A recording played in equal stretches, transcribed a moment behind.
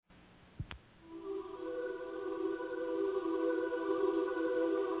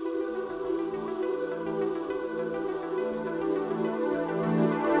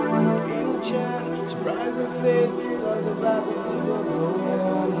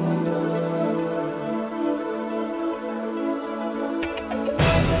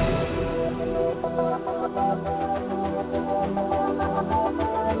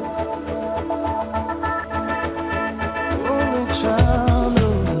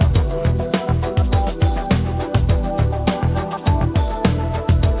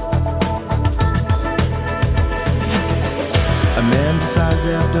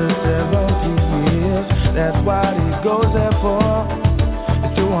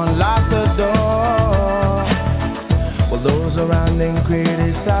unlock the door. Well, those around them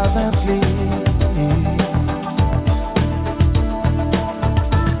criticize and flee.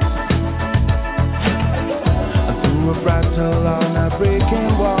 Through a fractal on a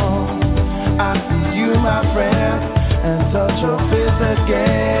breaking wall, I see you, my friend, and touch your face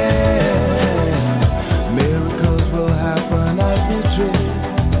again. Miracles will happen as we drift.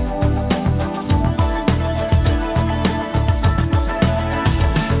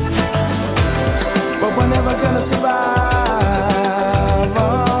 But we're never gonna survive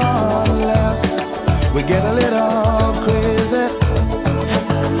unless we get a little crazy.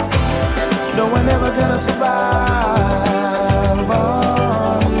 No, we're never gonna survive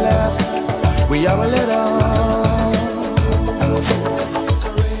unless we are a little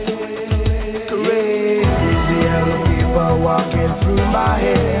crazy. Yellow people walking through my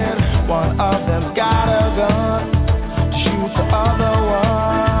head. One of them's got a gun to shoot the other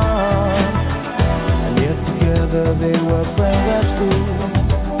one. And yet together they were friends at school.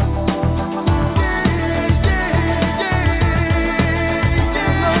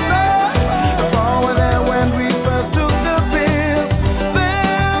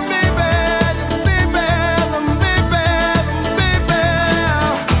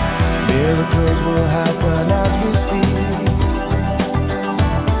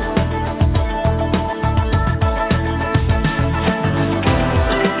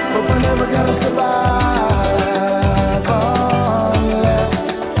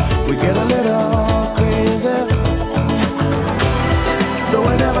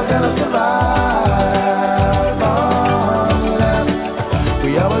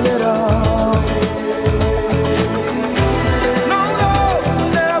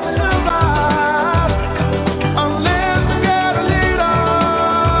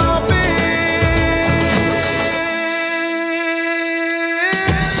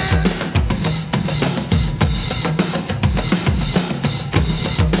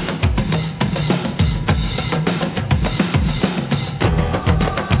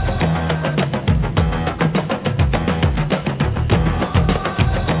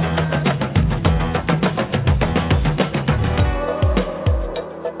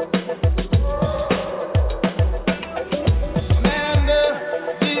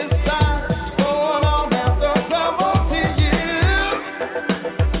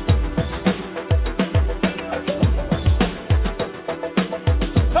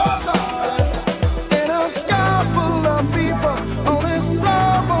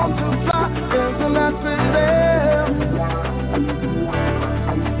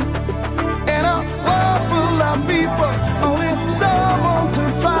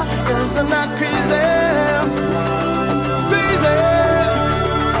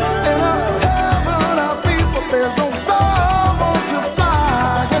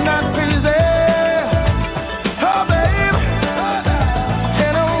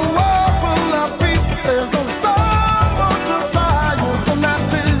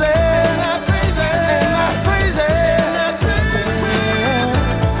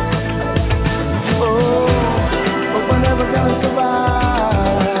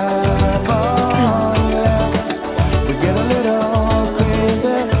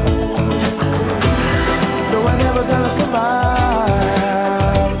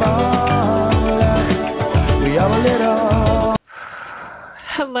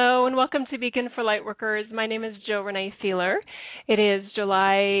 Beacon for Lightworkers. My name is Jo Renee Sealer. It is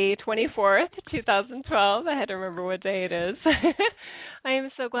July 24th, 2012. I had to remember what day it is. I am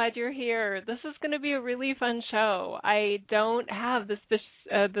so glad you're here. This is going to be a really fun show. I don't have the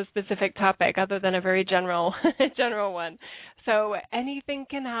specific topic other than a very general one. So anything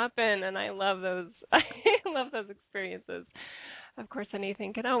can happen, and I love those. I love those experiences. Of course,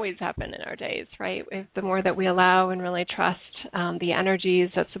 anything can always happen in our days, right? The more that we allow and really trust the energies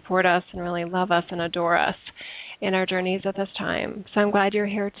that support us and really love us and adore us in our journeys at this time. So I'm glad you're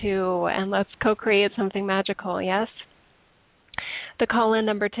here too, and let's co-create something magical, yes? The call-in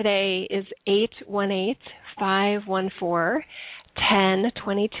number today is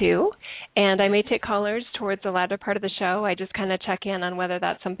 818-514-1022, and I may take callers towards the latter part of the show. I just kind of check in on whether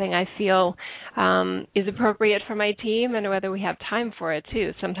that's something I feel is appropriate for my team and whether we have time for it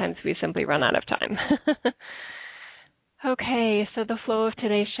too. Sometimes we simply run out of time. Okay, so the flow of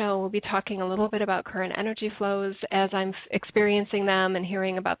today's show, we'll be talking a little bit about current energy flows as I'm experiencing them and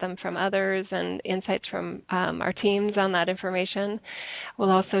hearing about them from others and insights from our teams on that information.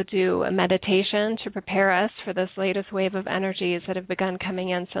 We'll also do a meditation to prepare us for this latest wave of energies that have begun coming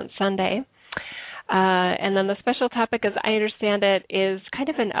in since Sunday. And then the special topic, as I understand it, is kind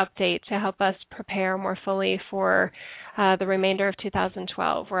of an update to help us prepare more fully for the remainder of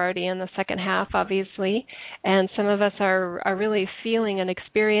 2012. We're already in the second half, obviously, and some of us are really feeling and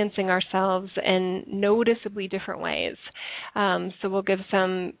experiencing ourselves in noticeably different ways. So we'll give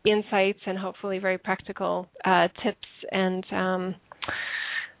some insights and hopefully very practical tips and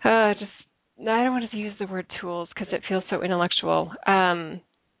I don't want to use the word tools because it feels so intellectual.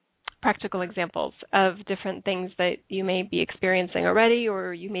 Practical examples of different things that you may be experiencing already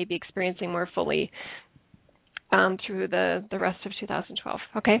or you may be experiencing more fully through the rest of 2012.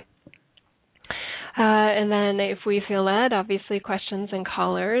 Okay? And then if we feel led, obviously questions and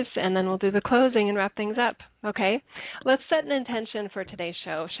callers, and then we'll do the closing and wrap things up. Okay? Let's set an intention for today's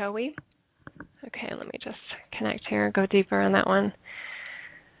show, shall we? Okay, let me just connect here, go deeper on that one.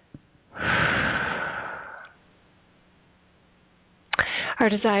 Our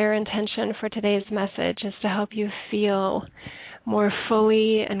desire intention for today's message is to help you feel more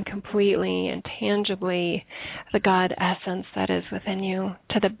fully and completely and tangibly the God essence that is within you,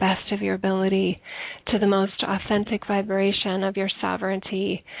 to the best of your ability, to the most authentic vibration of your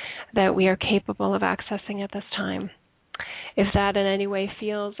sovereignty that we are capable of accessing at this time. If that in any way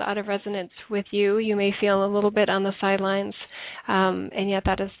feels out of resonance with you, you may feel a little bit on the sidelines, and yet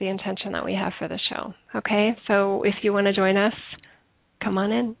that is the intention that we have for the show. Okay, so if you want to join us, come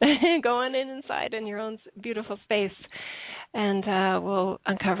on in. Go on inside in your own beautiful space, and we'll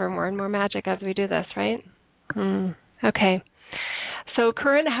uncover more and more magic as we do this, right? Okay. So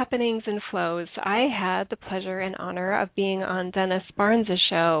current happenings and flows. I had the pleasure and honor of being on Dennis Barnes'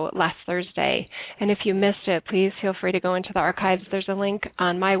 show last Thursday. And if you missed it, please feel free to go into the archives. There's a link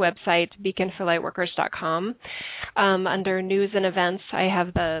on my website, beaconforlightworkers.com. Under news and events, I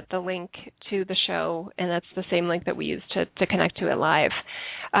have the link to the show, and that's the same link that we use to connect to it live.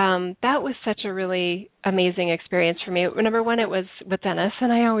 That was such a really amazing experience for me. Number one, it was with Dennis,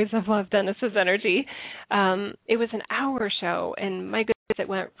 and I always have loved Dennis's energy. It was an hour show, and my goodness, it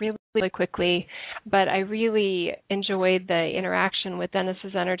went really, really quickly, but I really enjoyed the interaction with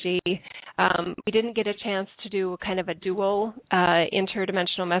Dennis's energy. We didn't get a chance to do kind of a dual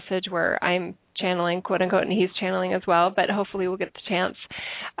interdimensional message where I'm channeling, quote unquote, and he's channeling as well, but hopefully we'll get the chance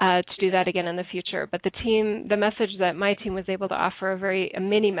to do that again in the future. But the message that my team was able to offer, a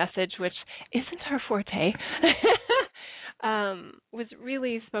mini message, which isn't our forte, was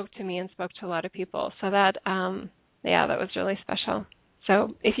really spoke to me and spoke to a lot of people. So that, that was really special.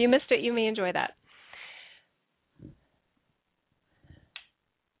 So if you missed it, you may enjoy that.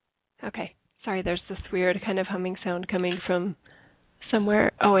 Okay. Sorry, there's this weird kind of humming sound coming from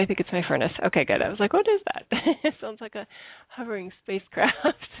somewhere. Oh, I think it's my furnace. Okay, good. I was like, what is that? It sounds like a hovering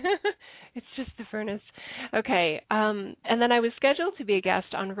spacecraft. It's just the furnace. Okay. And then I was scheduled to be a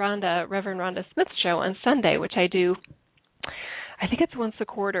guest on Reverend Rhonda Smith's show on Sunday, which I do. I think it's once a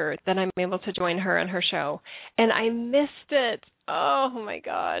quarter that I'm able to join her on her show. And I missed it. Oh, my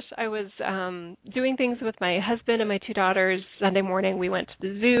gosh. I was doing things with my husband and my two daughters. Sunday morning, we went to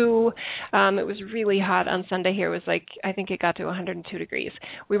the zoo. It was really hot on Sunday here. It was like, I think it got to 102 degrees.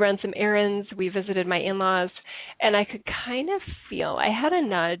 We ran some errands. We visited my in-laws. And I could kind of feel, I had a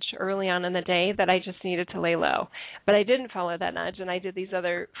nudge early on in the day that I just needed to lay low. But I didn't follow that nudge, and I did these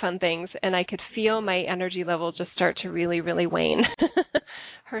other fun things. And I could feel my energy level just start to really, really wane.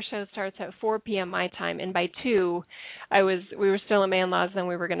 Her show starts at 4 p.m. my time, and by 2, we were still in my in-laws, and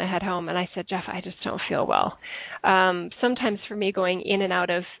we were going to head home. And I said, Jeff, I just don't feel well. Sometimes for me, going in and out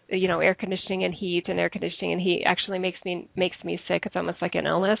of air conditioning and heat actually makes me sick. It's almost like an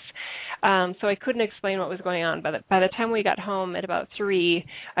illness. So I couldn't explain what was going on. But by the time we got home at about 3,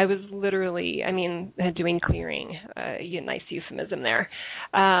 I was literally, doing clearing. Nice euphemism there.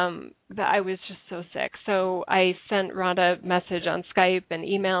 But I was just so sick. So I sent Rhonda a message on Skype and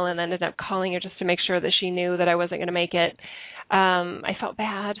email, and ended up calling her just to make sure that she knew that I wasn't going to make it. I felt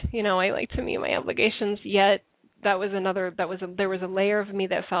bad. I like to meet my obligations, yet there was a layer of me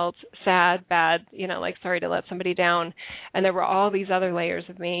that felt sad, bad, like sorry to let somebody down. And there were all these other layers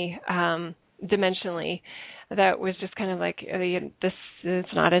of me, dimensionally, that was just kind of like, this is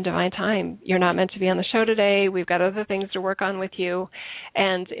not in divine time. You're not meant to be on the show today. We've got other things to work on with you.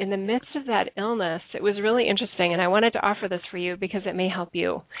 And in the midst of that illness, it was really interesting, and I wanted to offer this for you because it may help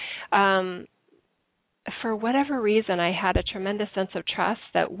you. For whatever reason, I had a tremendous sense of trust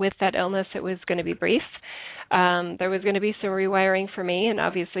that with that illness, it was going to be brief. There was going to be some rewiring for me and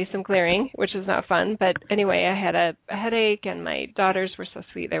obviously some clearing, which is not fun. But anyway, I had a headache, and my daughters were so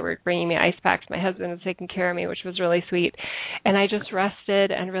sweet. They were bringing me ice packs. My husband was taking care of me, which was really sweet. And I just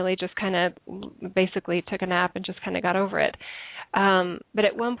rested and really just kind of basically took a nap and just kind of got over it. But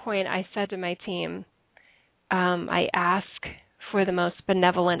at one point I said to my team, I ask for the most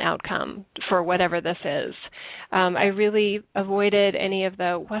benevolent outcome for whatever this is. I really avoided any of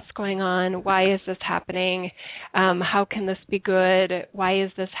the what's going on, why is this happening, how can this be good, why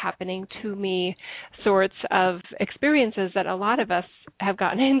is this happening to me sorts of experiences that a lot of us have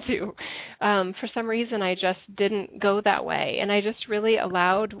gotten into. For some reason, I just didn't go that way, and I just really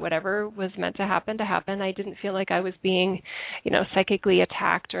allowed whatever was meant to happen. I didn't feel like I was being, psychically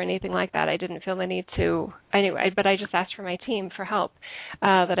attacked or anything like that. I didn't feel the need to, anyway, but I just asked for my team for help,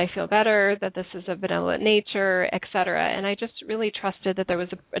 that I feel better, that this is a benevolent nature, etc. And I just really trusted that there was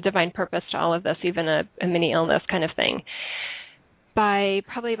a divine purpose to all of this, even a mini illness kind of thing. By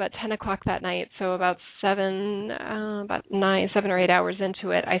probably about 10 o'clock that night, so about 7 or 8 hours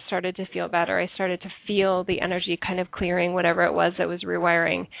into it, I started to feel better. I started to feel the energy kind of clearing whatever it was that was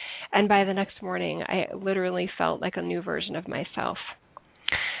rewiring. And by the next morning, I literally felt like a new version of myself.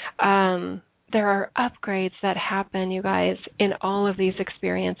 There are upgrades that happen, you guys, in all of these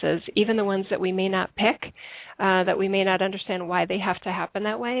experiences, even the ones that we may not pick, that we may not understand why they have to happen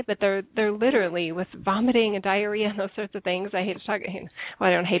that way, but they're literally, with vomiting and diarrhea and those sorts of things. I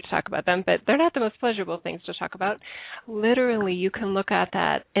don't hate to talk about them, but they're not the most pleasurable things to talk about. Literally, you can look at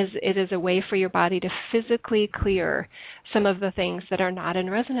that as it is a way for your body to physically clear some of the things that are not in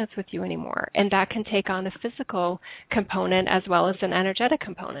resonance with you anymore, and that can take on a physical component as well as an energetic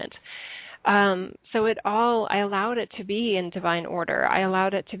component. So I allowed it to be in divine order. I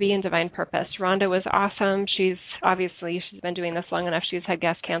allowed it to be in divine purpose. Rhonda was awesome. She's been doing this long enough. She's had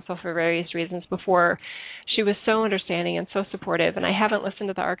guests cancel for various reasons before. She was so understanding and so supportive, and I haven't listened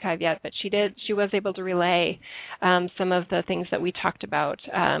to the archive yet, but she was able to relay some of the things that we talked about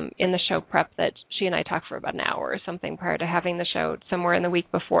in the show prep that she and I talked for about an hour or something prior to having the show somewhere in the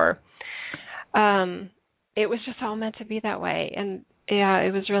week before. It was just all meant to be that way, and yeah,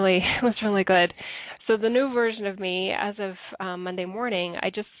 it was really good. So the new version of me, as of Monday morning,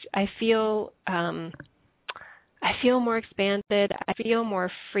 I feel more expanded. I feel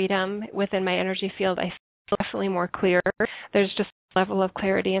more freedom within my energy field. I feel definitely more clear. There's just a level of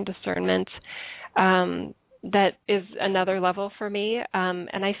clarity and discernment that is another level for me,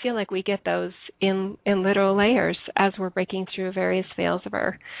 and I feel like we get those in literal layers as we're breaking through various veils of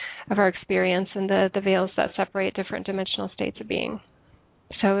our experience and the veils that separate different dimensional states of being.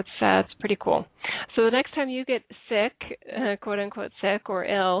 So it's pretty cool. So the next time you get sick, quote unquote sick or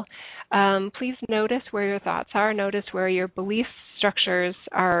ill, please notice where your thoughts are. Notice where your belief structures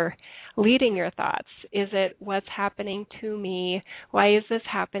are leading your thoughts. Is it what's happening to me? Why is this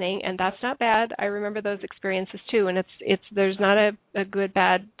happening? And that's not bad. I remember those experiences too. And there's not a good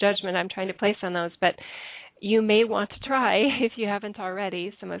bad judgment I'm trying to place on those, but you may want to try, if you haven't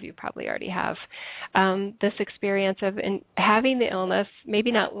already, some of you probably already have, this experience of having the illness,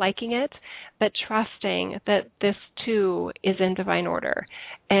 maybe not liking it, but trusting that this too is in divine order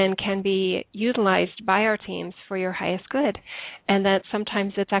and can be utilized by our teams for your highest good. And that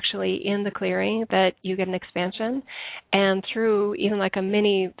sometimes it's actually in the clearing that you get an expansion. And through even like a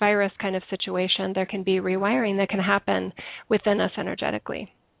mini virus kind of situation, there can be rewiring that can happen within us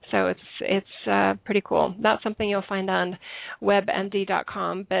energetically. So it's pretty cool. Not something you'll find on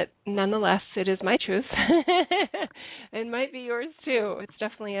webmd.com, but nonetheless, it is my truth. It might be yours too. It's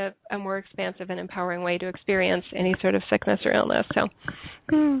definitely a more expansive and empowering way to experience any sort of sickness or illness. So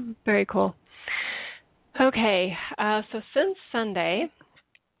very cool. Okay, so since Sunday,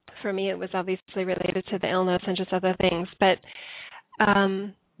 for me it was obviously related to the illness and just other things, but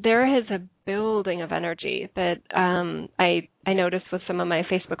there is a building of energy that I noticed with some of my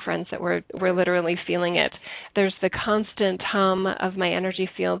Facebook friends that were literally feeling it. There's the constant hum of my energy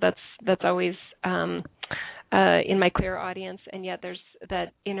field that's always in my clear audience, and yet there's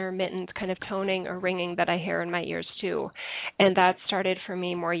that intermittent kind of toning or ringing that I hear in my ears too. And that started for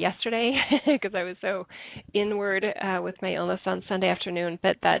me more yesterday because I was so inward with my illness on Sunday afternoon,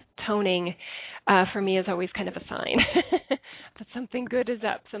 but that toning for me is always kind of a sign that something good is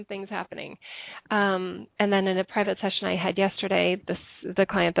up, something's happening. And then in a private session I had yesterday, the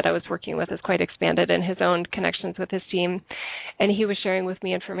client that I was working with is quite expanded in his own connections with his team, and he was sharing with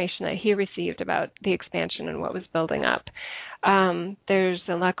me information that he received about the expansion and what was building up. There's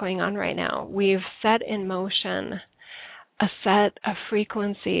a lot going on right now. We've set in motion a set of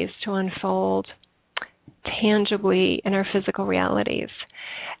frequencies to unfold tangibly in our physical realities.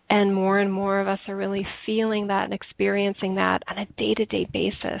 And more of us are really feeling that and experiencing that on a day-to-day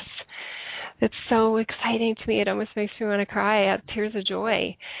basis. It's so exciting to me. It almost makes me want to cry out tears of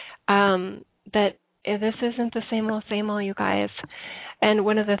joy that this isn't the same old, you guys. And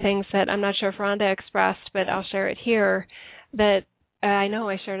one of the things that I'm not sure if Rhonda expressed, but I'll share it here, that I know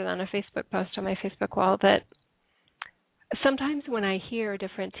I shared it on a Facebook post on my Facebook wall, that sometimes when I hear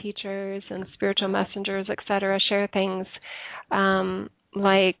different teachers and spiritual messengers, etc., share things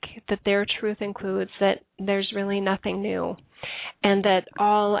like that their truth includes that there's really nothing new, and that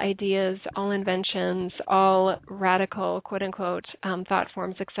all ideas, all inventions, all radical, quote-unquote, thought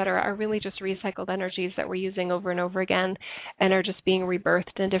forms, etc., are really just recycled energies that we're using over and over again and are just being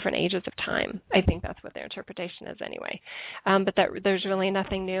rebirthed in different ages of time. I think that's what their interpretation is anyway. But that there's really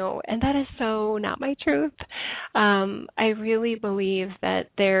nothing new, and that is so not my truth. I really believe that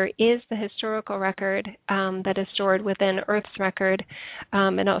there is the historical record that is stored within Earth's record,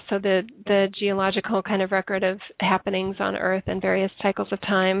 and also the geological kind of record of happenings on Earth and various cycles of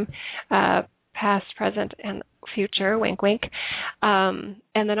time, past, present, and future, wink, wink. And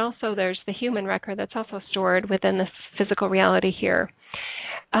then also there's the human record that's also stored within this physical reality here.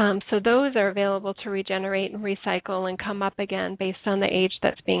 So those are available to regenerate and recycle and come up again based on the age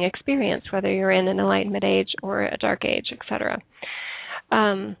that's being experienced, whether you're in an enlightenment age or a dark age, etc.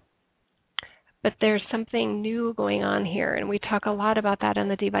 But there's something new going on here, and we talk a lot about that in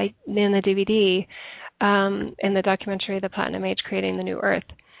the DVD, in the documentary, The Platinum Age, Creating the New Earth.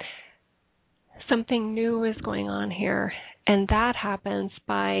 Something new is going on here, and that happens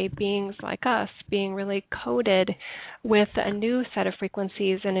by beings like us being really coded with a new set of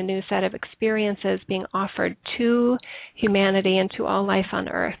frequencies and a new set of experiences being offered to humanity and to all life on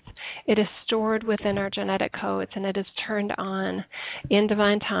Earth. It is stored within our genetic codes, and it is turned on in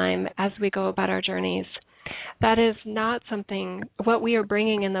divine time as we go about our journeys. That is not something, what we are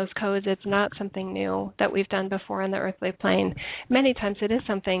bringing in those codes, it's not something new that we've done before in the earthly plane. Many times it is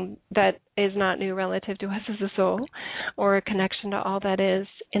something that is not new relative to us as a soul, or a connection to all that is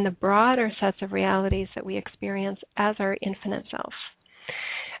in the broader sets of realities that we experience as our infinite self.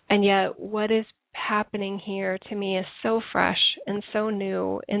 And yet what is happening here to me is so fresh and so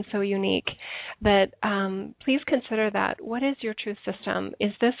new and so unique that please consider that. What is your truth system?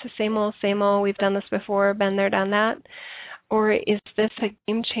 Is this the same old, we've done this before, been there, done that? Or is this a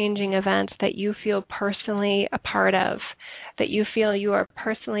game-changing event that you feel personally a part of, that you feel you are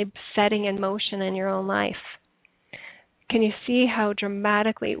personally setting in motion in your own life? Can you see how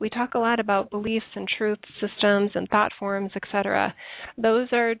dramatically, we talk a lot about beliefs and truth systems and thought forms, etc. Those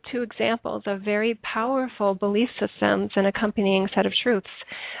are two examples of very powerful belief systems and accompanying set of truths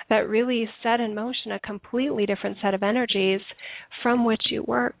that really set in motion a completely different set of energies from which you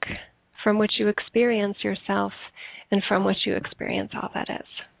work, from which you experience yourself, and from which you experience all that is.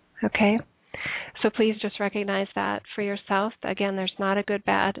 Okay? So please just recognize that for yourself. Again, there's not a good,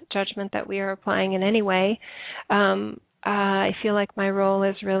 bad judgment that we are applying in any way. I feel like my role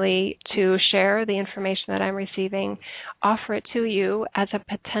is really to share the information that I'm receiving, offer it to you as a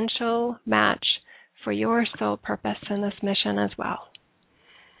potential match for your soul purpose in this mission as well.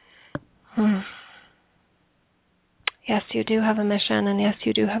 Yes, you do have a mission, and yes,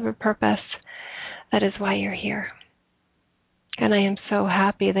 you do have a purpose. That is why you're here. And I am so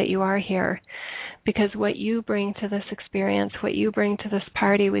happy that you are here, because what you bring to this experience, what you bring to this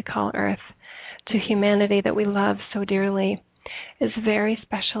party we call Earth, to humanity that we love so dearly, is very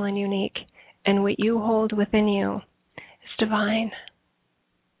special and unique. And what you hold within you is divine.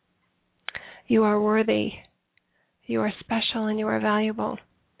 You are worthy. You are special and you are valuable.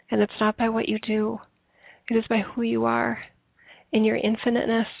 And it's not by what you do. It is by who you are in your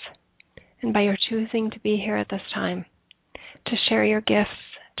infiniteness and by your choosing to be here at this time, to share your gifts,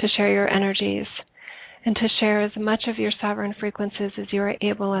 to share your energies, and to share as much of your sovereign frequencies as you are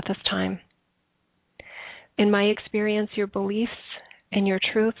able at this time. In my experience, your beliefs and your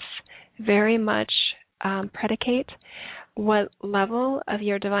truths very much predicate what level of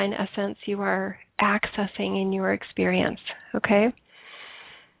your divine essence you are accessing in your experience, okay?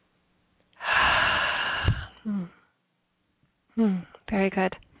 Very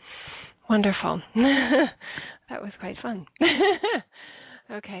good. Wonderful. That was quite fun.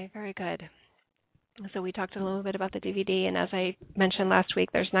 Okay, very good. So we talked a little bit about the DVD, and as I mentioned last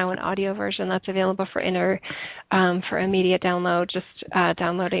week, there's now an audio version that's available for immediate download, just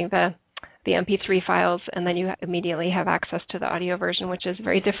downloading the MP3 files, and then you immediately have access to the audio version, which is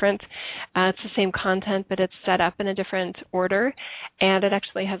very different. It's the same content, but it's set up in a different order, and it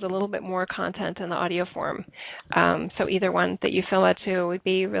actually has a little bit more content in the audio form. So either one that you feel led to, we'd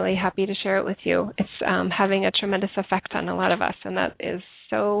be really happy to share it with you. It's having a tremendous effect on a lot of us, and that is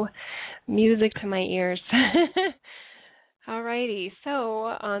so music to my ears. Alrighty, so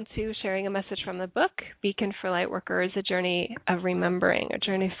on to sharing a message from the book, Beacon for Lightworkers, A Journey of Remembering, a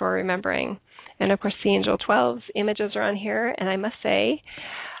journey for remembering. And of course, the Angel 12's images are on here, and I must say,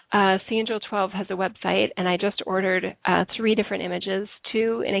 Angel 12 has a website, and I just ordered 3 different images,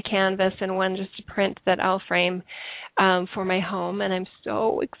 2 in a canvas and 1 just a print that I'll frame for my home. And I'm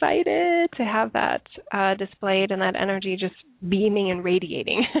so excited to have that displayed and that energy just beaming and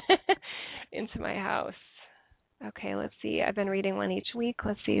radiating into my house. Okay, let's see. I've been reading one each week.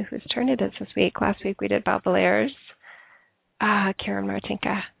 Let's see whose turn it is this week. Last week we did Baudelaires. Karen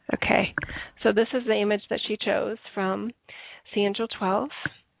Martinka. Okay, so this is the image that she chose from Sea Angel 12.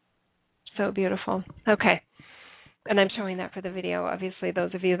 So beautiful. Okay, and I'm showing that for the video. Obviously,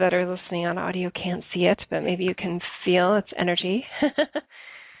 those of you that are listening on audio can't see it, but maybe you can feel its energy.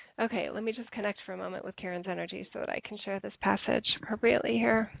 Okay, let me just connect for a moment with Karen's energy so that I can share this passage appropriately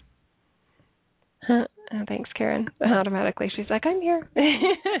here. Oh, thanks, Karen. Automatically, she's like, I'm here.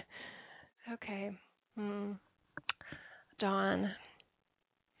 Okay. Dawn.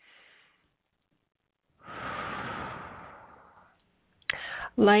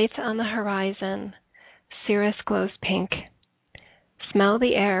 Light on the horizon. Cirrus glows pink. Smell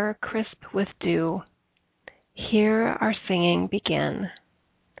the air crisp with dew. Hear our singing begin.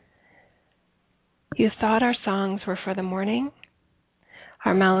 You thought our songs were for the morning?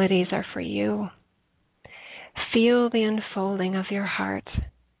 Our melodies are for you. Feel the unfolding of your heart,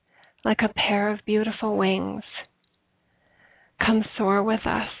 like a pair of beautiful wings. Come soar with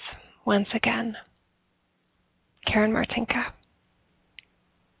us once again. Karen Martinka.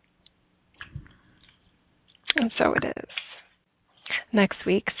 And so it is. Next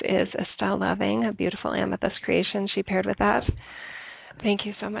week's is Estelle Loving, a beautiful amethyst creation she paired with that. Thank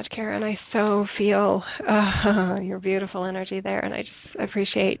you so much, Karen. I so feel your beautiful energy there, and I just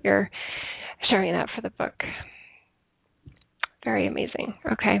appreciate your sharing that for the book. Very amazing.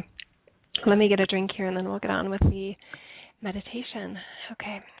 Okay, let me get a drink here, and then we'll get on with the meditation.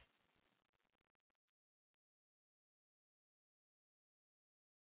 Okay.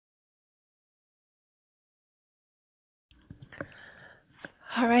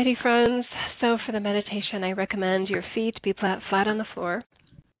 Alrighty, friends. So for the meditation, I recommend your feet be flat on the floor,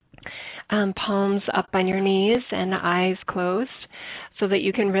 palms up on your knees and eyes closed, so that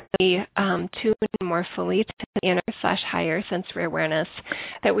you can really tune more fully to the inner/higher sensory awareness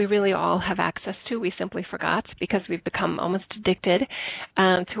that we really all have access to. We simply forgot because we've become almost addicted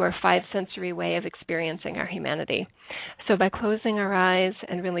to our 5 sensory way of experiencing our humanity. So by closing our eyes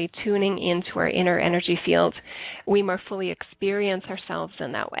and really tuning into our inner energy field, we more fully experience ourselves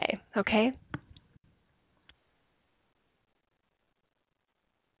in that way. Okay?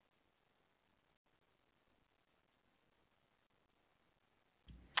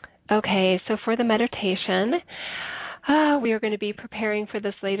 Okay, so for the meditation, we are going to be preparing for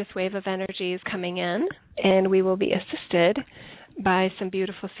this latest wave of energies coming in, and we will be assisted by some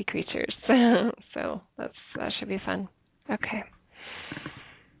beautiful sea creatures. So that should be fun. Okay.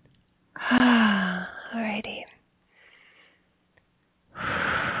 Alrighty.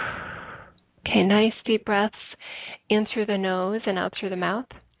 Okay, nice deep breaths in through the nose and out through the mouth.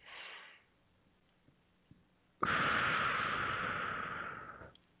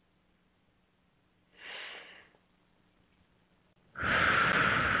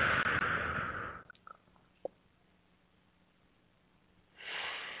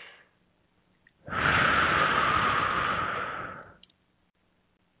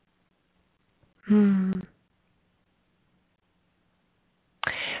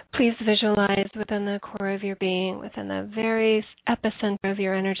 Please visualize within the core of your being, within the very epicenter of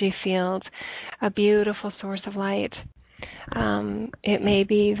your energy field, a beautiful source of light. It may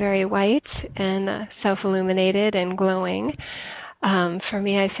be very white and self-illuminated and glowing. For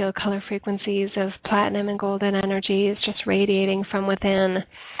me, I feel color frequencies of platinum and golden energies just radiating from within,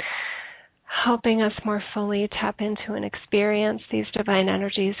 helping us more fully tap into and experience these divine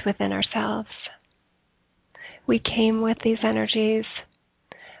energies within ourselves. We came with these energies.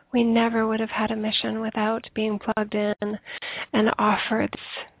 We never would have had a mission without being plugged in and offered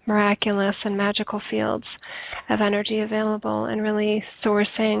miraculous and magical fields of energy available and really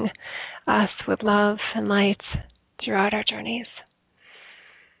sourcing us with love and light throughout our journeys,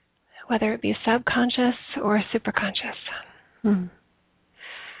 whether it be subconscious or superconscious.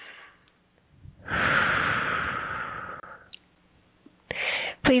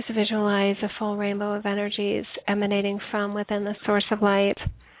 Please visualize a full rainbow of energies emanating from within the source of light.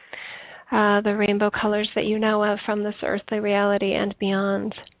 The rainbow colors that you know of from this earthly reality and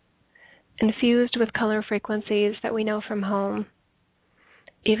beyond, infused with color frequencies that we know from home.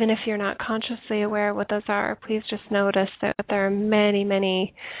 Even if you're not consciously aware of what those are, please just notice that there are many,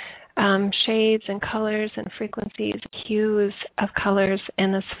 many shades and colors and frequencies, hues of colors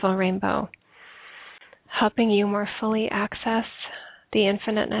in this full rainbow, helping you more fully access the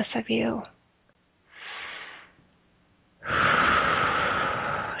infiniteness of you.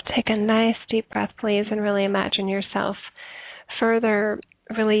 Take a nice deep breath, please, and really imagine yourself further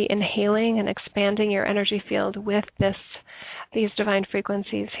really inhaling and expanding your energy field with these divine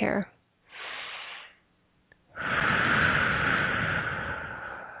frequencies here.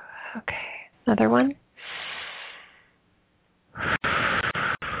 Okay, another one.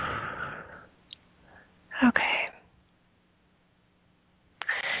 Okay.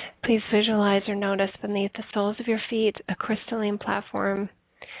 Please visualize or notice beneath the soles of your feet a crystalline platform.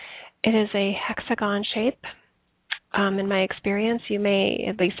 It is a hexagon shape. In my experience, you may,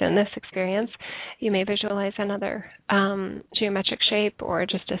 at least in this experience, you may visualize another geometric shape or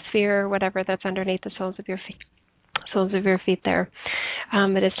just a sphere, whatever that's underneath the soles of your feet there.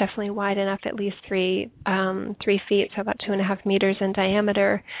 It is definitely wide enough, at least 3 feet, so about 2.5 meters in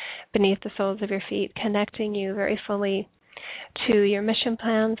diameter beneath the soles of your feet, connecting you very fully to your mission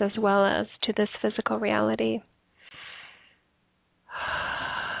plans as well as to this physical reality.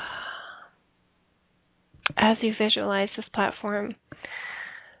 As you visualize this platform,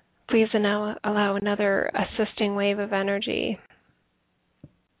 please now allow another assisting wave of energy,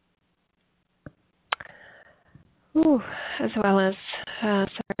 as well as some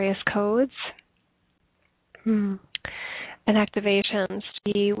various codes and activations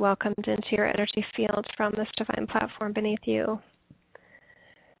to be welcomed into your energy field from this divine platform beneath you.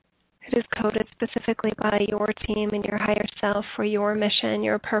 It is coded specifically by your team and your higher self for your mission,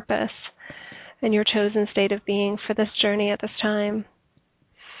 your purpose, and your chosen state of being for this journey at this time.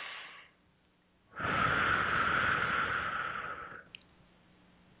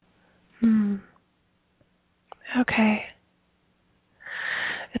 Okay.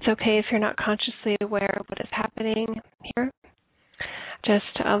 It's okay if you're not consciously aware of what is happening here.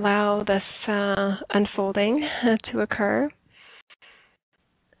 Just allow this unfolding to occur.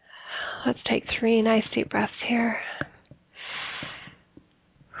 Let's take 3 nice deep breaths here.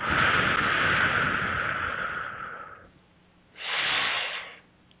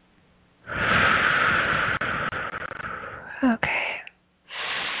 Okay.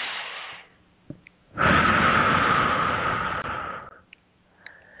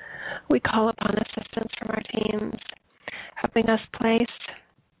 We call upon assistance from our teams, helping us place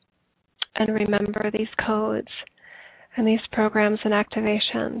and remember these codes and these programs and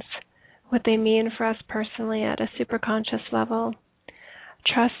activations, what they mean for us personally at a superconscious level,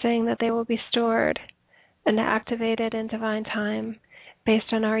 trusting that they will be stored and activated in divine time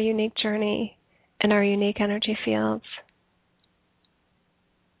based on our unique journey and our unique energy fields.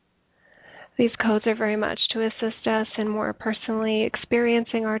 These codes are very much to assist us in more personally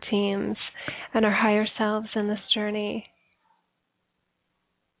experiencing our teams and our higher selves in this journey.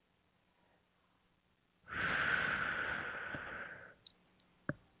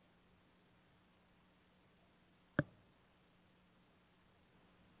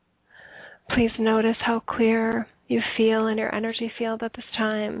 Please notice how clear you feel in your energy field at this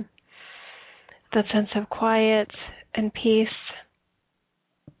time. That sense of quiet and peace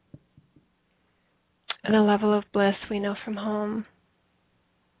and a level of bliss we know from home.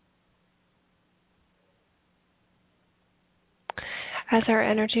 As our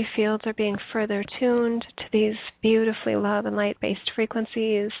energy fields are being further tuned to these beautifully love and light-based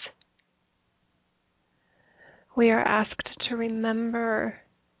frequencies, we are asked to remember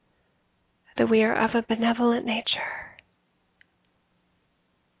that we are of a benevolent nature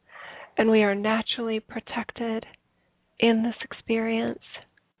and we are naturally protected in this experience,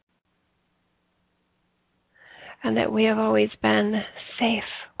 and that we have always been safe,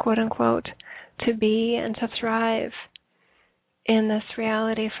 quote unquote, to be and to thrive in this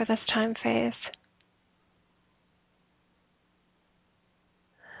reality for this time phase.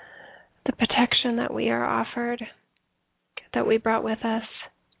 The protection that we are offered, that we brought with us,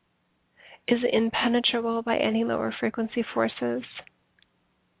 is impenetrable by any lower frequency forces.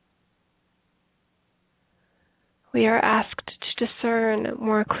 We are asked to discern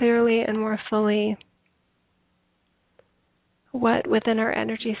more clearly and more fully what within our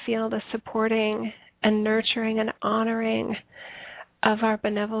energy field is supporting and nurturing and honoring of our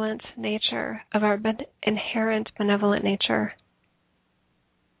benevolent nature, of our inherent benevolent nature.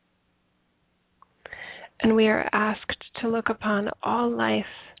 And we are asked to look upon all life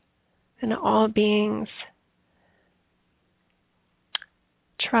and all beings,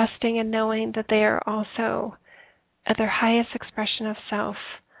 trusting and knowing that they are also at their highest expression of self,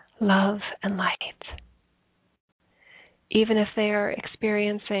 love and light. Even if they are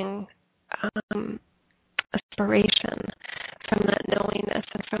experiencing aspiration from that knowingness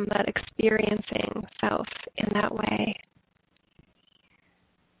and from that experiencing self in that way.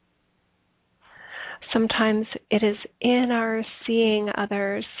 Sometimes it is in our seeing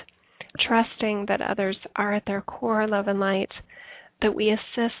others, trusting that others are at their core love and light, that we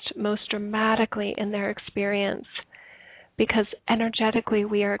assist most dramatically in their experience, because energetically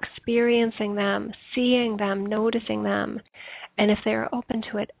we are experiencing them, seeing them, noticing them, and if they are open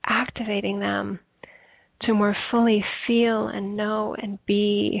to it, activating them to more fully feel and know and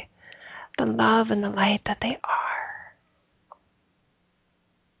be the love and the light that they are.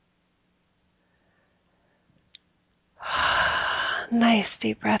 Nice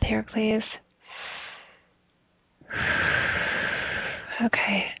deep breath here, please.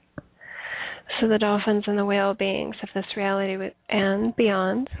 Okay. So the dolphins and the whale beings of this reality and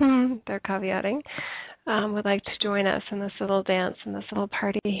beyond, they're caveating, would like to join us in this little dance, in this little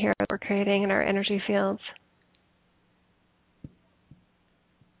party here that we're creating in our energy fields.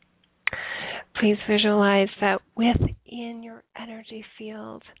 Please visualize that within your energy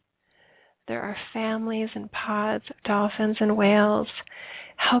field, there are families and pods of dolphins and whales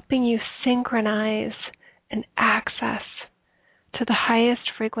helping you synchronize and access to the highest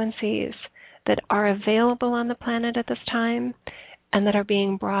frequencies that are available on the planet at this time and that are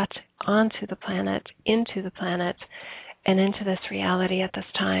being brought onto the planet, into the planet, and into this reality at this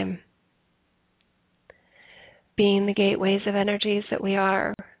time. Being the gateways of energies that we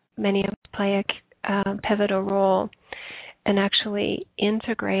are, many of us play a pivotal role in actually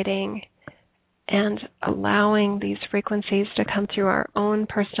integrating and allowing these frequencies to come through our own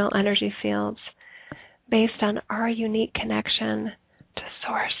personal energy fields based on our unique connection to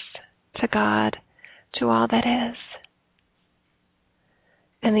Source, to God, to all that is.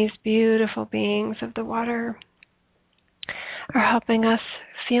 And these beautiful beings of the water are helping us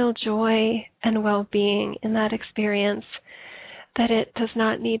feel joy and well-being in that experience, that it does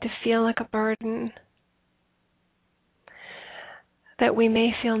not need to feel like a burden, that we may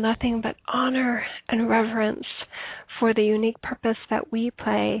feel nothing but honor and reverence for the unique purpose that we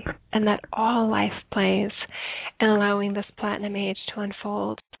play and that all life plays, and allowing this platinum age to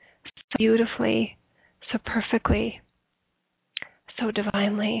unfold so beautifully, so perfectly, so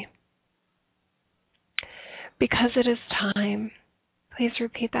divinely. Because it is time. Please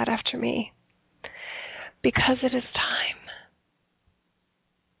repeat that after me. Because it is time.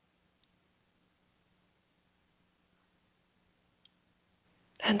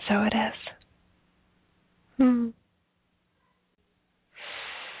 And so it is.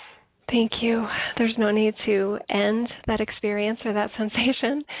 Thank you. There's no need to end that experience or that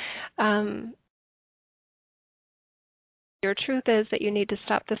sensation. Your truth is that you need to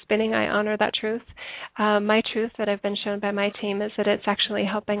stop the spinning. I honor that truth. My truth that I've been shown by my team is that it's actually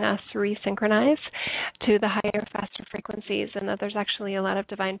helping us resynchronize to the higher, faster frequencies, and that there's actually a lot of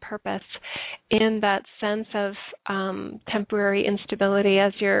divine purpose in that sense of temporary instability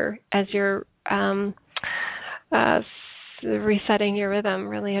as you're resetting your rhythm,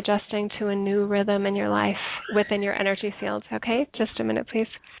 really adjusting to a new rhythm in your life within your energy fields. Okay, just a minute, please.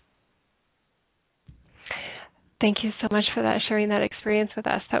 Thank you so much for that, sharing that experience with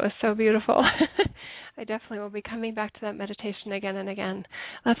us. That was so beautiful. I definitely will be coming back to that meditation again and again.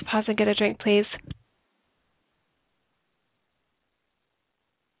 Let's pause and get a drink, please.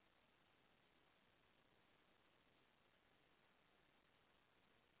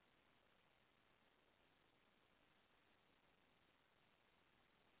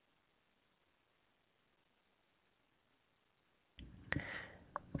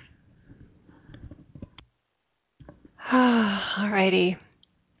 All righty.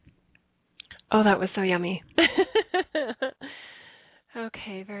 Oh, that was so yummy.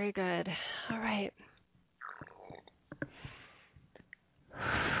 Okay, very good. All right.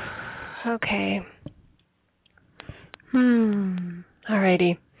 Okay. All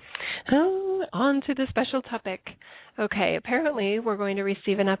righty. Oh, on to the special topic. Okay, apparently we're going to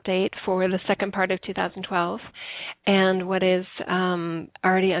receive an update for the second part of 2012 and what is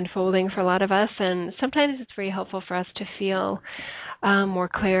already unfolding for a lot of us. And sometimes it's very helpful for us to feel more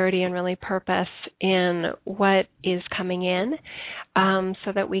clarity and really purpose in what is coming in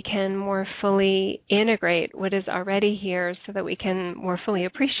so that we can more fully integrate what is already here so that we can more fully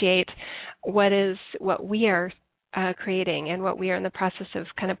appreciate what we are creating and what we are in the process of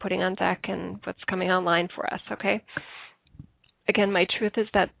kind of putting on deck and what's coming online for us, okay? Again, my truth is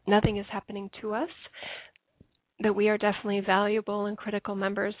that nothing is happening to us, that we are definitely valuable and critical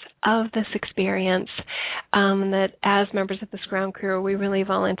members of this experience, that as members of this ground crew, we really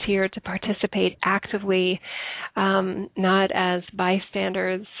volunteer to participate actively, not as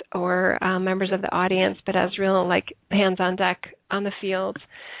bystanders or members of the audience, but as real, like, hands on deck on the field,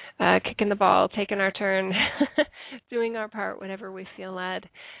 kicking the ball, taking our turn, doing our part, whatever we feel led.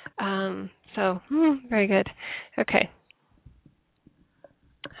 Very good. Okay,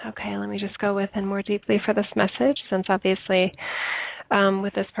 let me just go within more deeply for this message, since obviously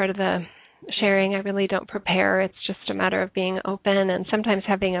with this part of the sharing, I really don't prepare. It's just a matter of being open and sometimes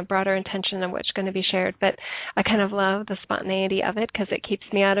having a broader intention of what's going to be shared. But I kind of love the spontaneity of it because it keeps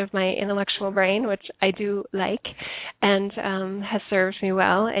me out of my intellectual brain, which I do like and has served me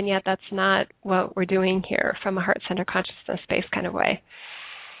well. And yet that's not what we're doing here from a heart-centered consciousness space kind of way.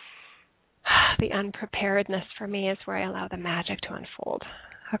 The unpreparedness for me is where I allow the magic to unfold.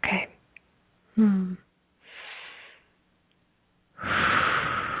 Okay. Hmm.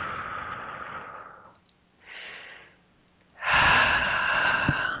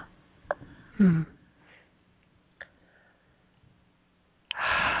 Hmm.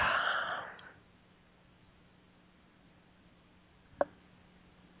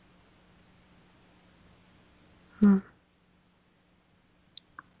 Hmm.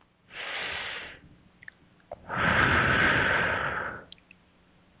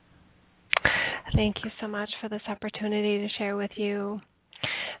 Thank you so much for this opportunity to share with you,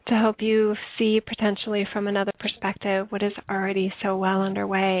 to help you see potentially from another perspective what is already so well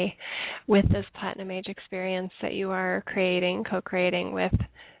underway with this Platinum Age experience that you are creating, co-creating with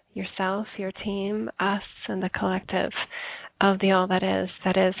yourself, your team, us, and the collective of the all that is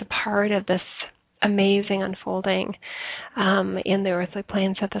a part of this amazing unfolding in the earthly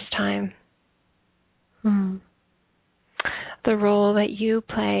planes at this time. The role that you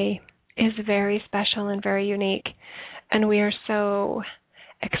play is very special and very unique, and we are so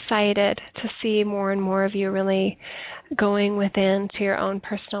excited to see more and more of you really going within to your own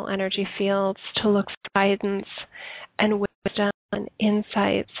personal energy fields to look for guidance and wisdom and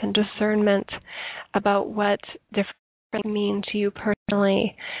insights and discernment about what different mean to you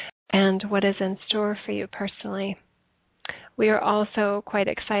personally and what is in store for you personally. We are also quite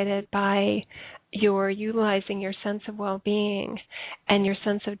excited by your utilizing your sense of well-being and your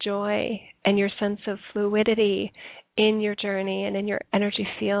sense of joy and your sense of fluidity in your journey and in your energy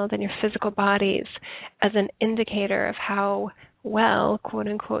field and your physical bodies as an indicator of how well, quote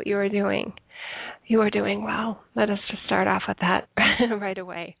unquote, you are doing. You are doing well. Let us just start off with that right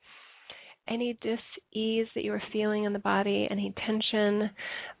away. Any dis-ease that you are feeling in the body, any tension,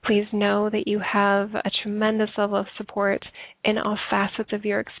 please know that you have a tremendous level of support in all facets of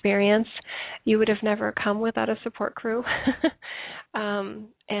your experience. You would have never come without a support crew.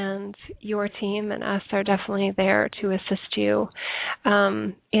 And your team and us are definitely there to assist you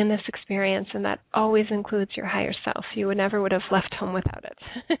in this experience, and that always includes your higher self. You would have left home without it,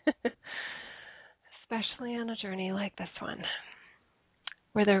 especially on a journey like this one,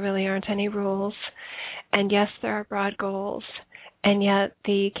 where there really aren't any rules. And yes, there are broad goals, and yet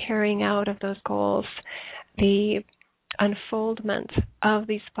the carrying out of those goals, the unfoldment of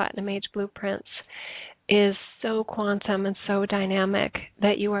these Platinum Age blueprints is so quantum and so dynamic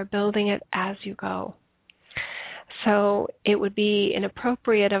that you are building it as you go. So it would be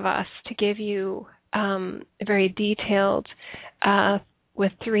inappropriate of us to give you very detailed,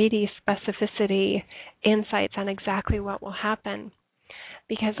 with 3D specificity, insights on exactly what will happen.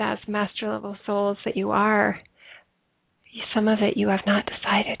 Because as master level souls that you are, some of it you have not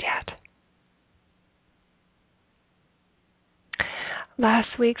decided yet.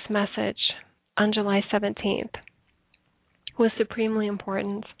 Last week's message on July 17th was supremely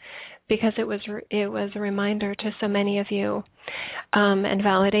important because it was a reminder to so many of you and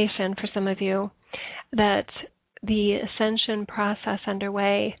validation for some of you that the ascension process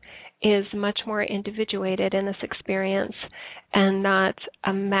underway is much more individuated in this experience and not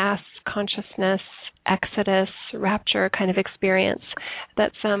a mass consciousness, exodus, rapture kind of experience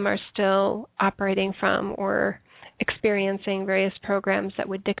that some are still operating from or experiencing various programs that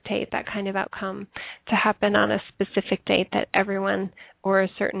would dictate that kind of outcome to happen on a specific date that everyone or a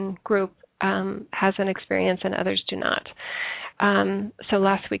certain group has an experience and others do not. So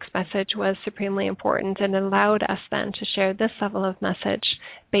last week's message was supremely important and allowed us then to share this level of message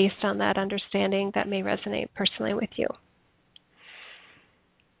based on that understanding that may resonate personally with you.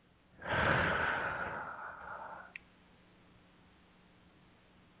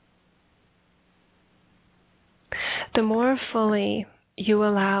 The more fully you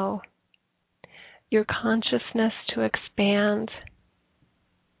allow your consciousness to expand,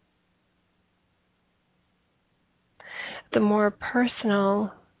 the more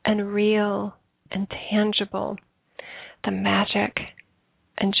personal and real and tangible the magic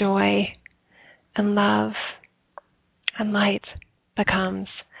and joy and love and light becomes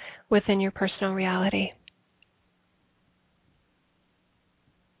within your personal reality.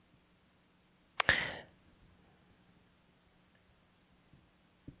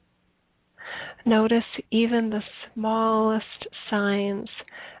 Notice even the smallest signs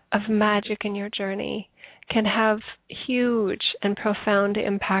of magic in your journey can have huge and profound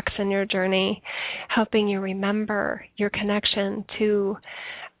impacts in your journey, helping you remember your connection to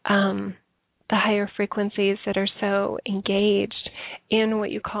the higher frequencies that are so engaged in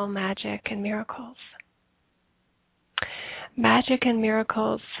what you call magic and miracles. Magic and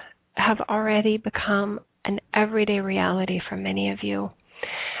miracles have already become an everyday reality for many of you,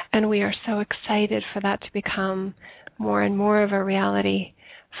 and we are so excited for that to become more and more of a reality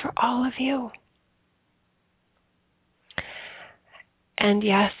for all of you. And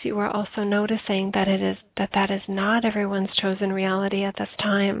yes, you are also noticing that that is not everyone's chosen reality at this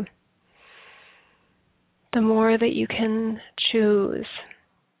time. The more that you can choose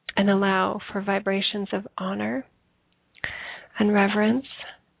and allow for vibrations of honor and reverence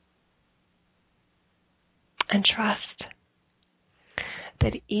and trust,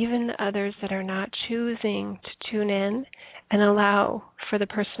 that even others that are not choosing to tune in and allow for the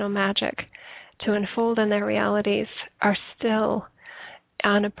personal magic to unfold in their realities are still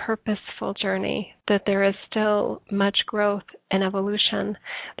on a purposeful journey, that there is still much growth and evolution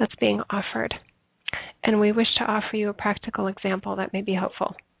that's being offered. And we wish to offer you a practical example that may be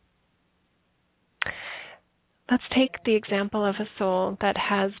helpful. Let's take the example of a soul that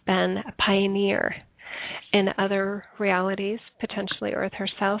has been a pioneer in other realities, potentially Earth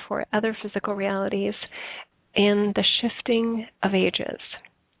herself or other physical realities, in the shifting of ages.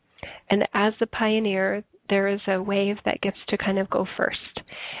 And as the pioneer, there is a wave that gets to kind of go first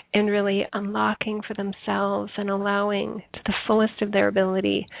in really unlocking for themselves and allowing to the fullest of their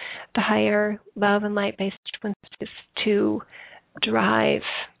ability the higher love and light-based frequencies to drive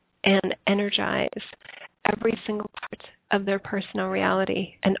and energize every single part of their personal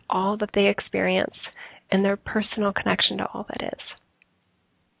reality and all that they experience and their personal connection to all that is.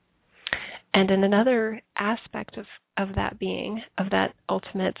 And in another aspect of that being, of that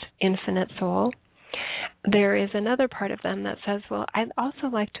ultimate infinite soul, there is another part of them that says, well, I'd also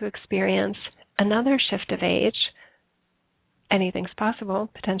like to experience another shift of age. Anything's possible,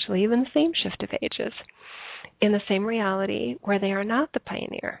 potentially even the same shift of ages, in the same reality where they are not the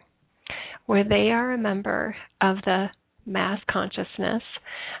pioneer, where they are a member of the mass consciousness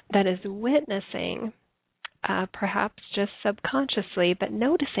that is witnessing, perhaps just subconsciously, but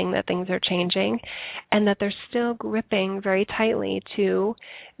noticing that things are changing and that they're still gripping very tightly to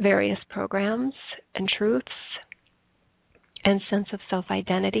various programs and truths and sense of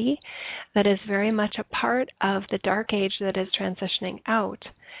self-identity that is very much a part of the dark age that is transitioning out,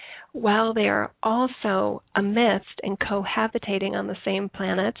 while they are also amidst and cohabitating on the same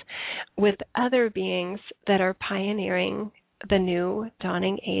planet with other beings that are pioneering the new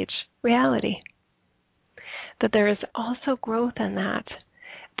dawning age reality. That there is also growth in that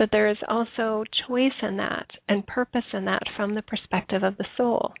there is also choice in that and purpose in that from the perspective of the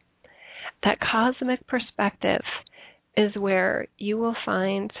soul. That cosmic perspective is where you will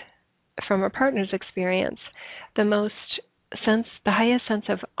find, from a partner's experience, the highest sense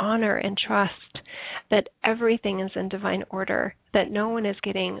of honor and trust that everything is in divine order, that no one is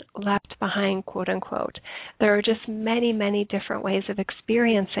getting left behind, quote unquote. There are just many, many different ways of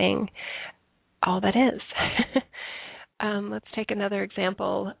experiencing all that is. Let's take another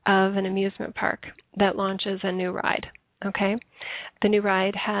example of an amusement park that launches a new ride. Okay, the new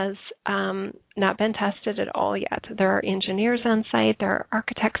ride has not been tested at all yet. There are engineers on site, there are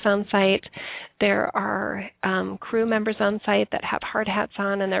architects on site, there are crew members on site that have hard hats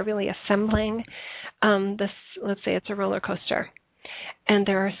on, and they're really assembling this. Let's say it's a roller coaster. And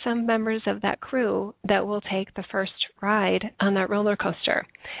there are some members of that crew that will take the first ride on that roller coaster.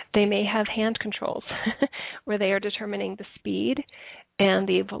 They may have hand controls where they are determining the speed and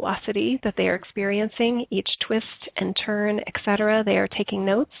the velocity that they are experiencing, each twist and turn, etc. They are taking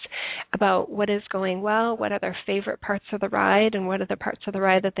notes about what is going well, what are their favorite parts of the ride, and what are the parts of the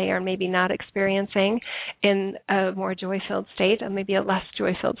ride that they are maybe not experiencing in a more joy-filled state, and maybe a less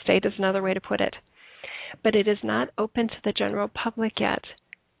joy-filled state is another way to put it. But it is not open to the general public yet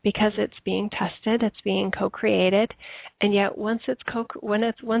because it's being tested, it's being co-created, and yet once it's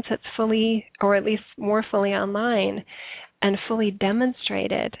fully, or at least more fully online and fully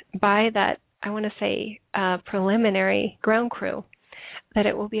demonstrated by that, I want to say, preliminary ground crew, that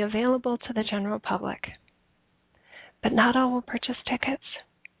it will be available to the general public. But not all will purchase tickets.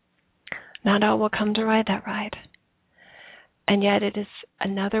 Not all will come to ride that ride. And yet it is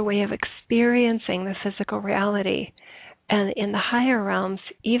another way of experiencing the physical reality. And in the higher realms,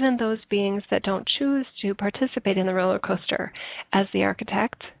 even those beings that don't choose to participate in the roller coaster, as the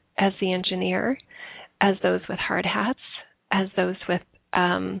architect, as the engineer, as those with hard hats, as those with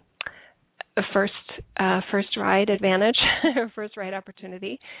a first ride advantage, first ride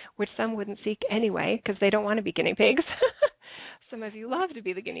opportunity, which some wouldn't seek anyway because they don't want to be guinea pigs. Some of you love to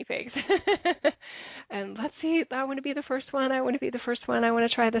be the guinea pigs. And let's see, I want to be the first one. I want to be the first one. I want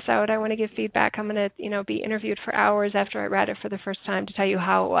to try this out. I want to give feedback. I'm going to, be interviewed for hours after I read it for the first time to tell you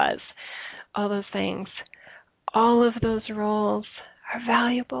how it was. All those things. All of those roles are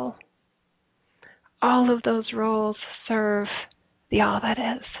valuable. All of those roles serve the all that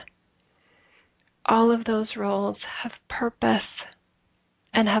is. All of those roles have purpose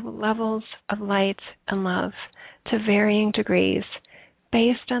and have levels of light and love to varying degrees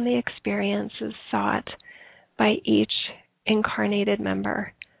based on the experiences sought by each incarnated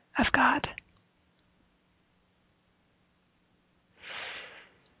member of God.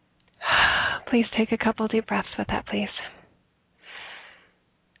 Please take a couple deep breaths with that, please.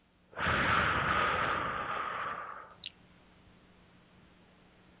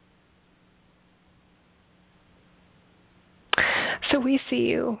 So we see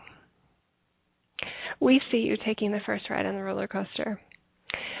you. We see you taking the first ride on the roller coaster.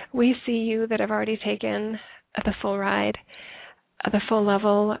 We see you that have already taken the full ride, the full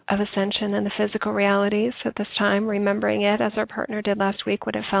level of ascension in the physical realities at this time, remembering it as our partner did last week,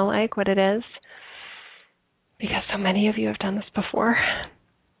 what it felt like, what it is, because so many of you have done this before.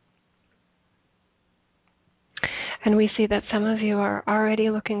 And we see that some of you are already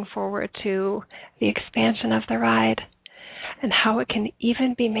looking forward to the expansion of the ride and how it can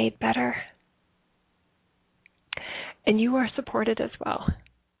even be made better. And you are supported as well,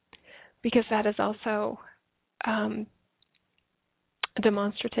 because that is also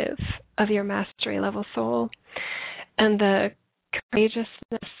demonstrative of your mastery level soul and the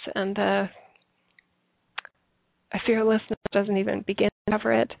courageousness and the fearlessness doesn't even begin to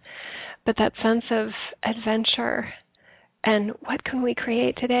cover it, but that sense of adventure and what can we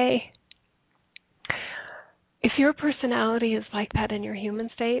create today? If your personality is like that in your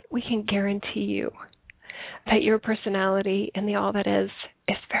human state, we can guarantee you that your personality in the all that is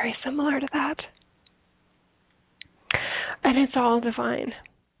very similar to that. And it's all divine.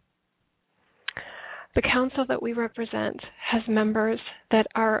 The council that we represent has members that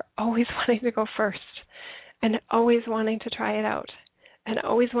are always wanting to go first and always wanting to try it out and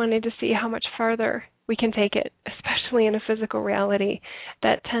always wanting to see how much farther we can take it, especially in a physical reality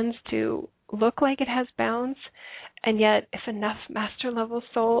that tends to look like it has bounds, and yet if enough master level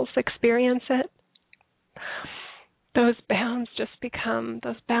souls experience it, those bounds just become,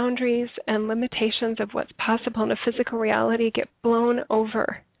 those boundaries and limitations of what's possible in a physical reality get blown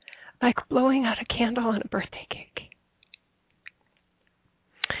over, like blowing out a candle on a birthday cake.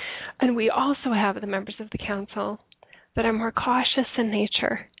 And we also have the members of the council that are more cautious in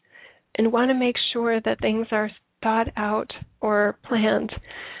nature and want to make sure that things are thought out or planned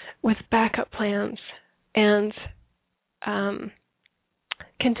with backup plans and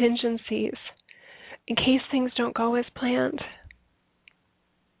contingencies in case things don't go as planned.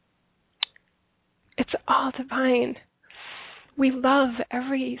 It's all divine. We love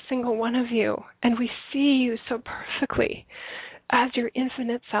every single one of you, and we see you so perfectly as your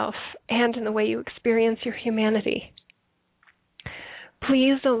infinite self and in the way you experience your humanity.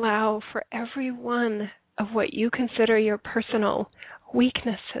 Please allow for every one of what you consider your personal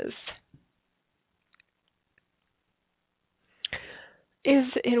weaknesses is,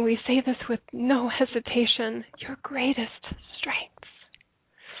 and we say this with no hesitation, your greatest strengths.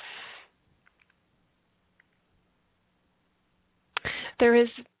 There is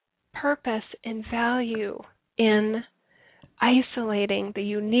purpose and value in isolating the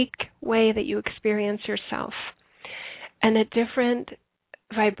unique way that you experience yourself and the different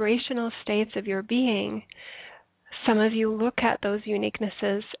vibrational states of your being. Some of you look at those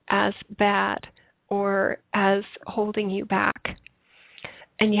uniquenesses as bad or as holding you back.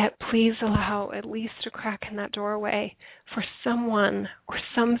 And yet, please allow at least a crack in that doorway for someone or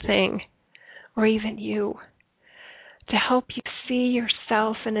something, or even you, to help you see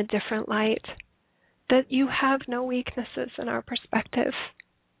yourself in a different light, that you have no weaknesses in our perspective.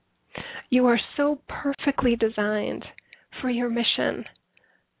 You are so perfectly designed for your mission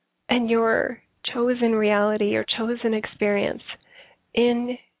and your chosen reality, your chosen experience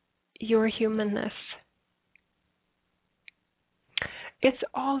in your humanness. It's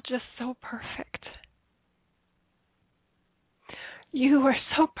all just so perfect. You are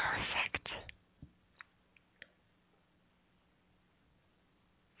so perfect.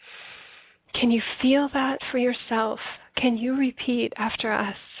 Can you feel that for yourself? Can you repeat after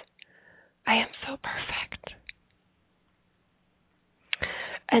us? I am so perfect.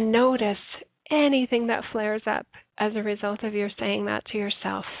 And notice anything that flares up as a result of your saying that to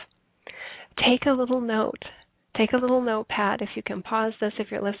yourself. take a little note. Take a little notepad. If you can pause this,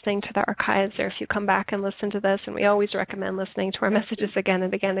 if you're listening to the archives, or if you come back and listen to this, and we always recommend listening to our messages again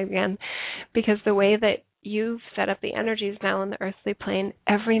and again and again, because the way that you've set up the energies now in the earthly plane,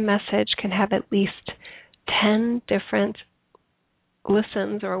 every message can have at least 10 different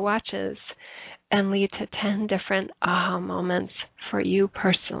listens or watches and lead to 10 different aha moments for you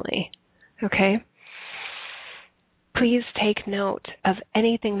personally. Okay? Please take note of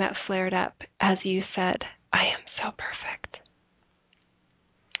anything that flared up as you said, I am so perfect.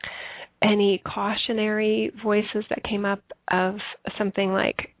 Any cautionary voices that came up of something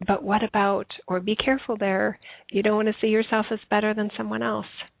like, but what about, or be careful there, you don't want to see yourself as better than someone else.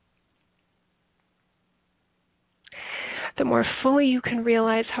 The more fully you can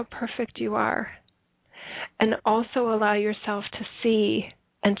realize how perfect you are, and also allow yourself to see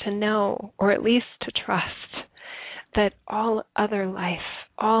and to know, or at least to trust, that all other life,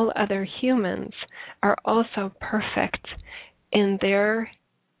 all other humans are also perfect in their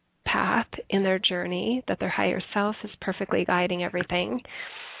path, in their journey, that their higher self is perfectly guiding everything,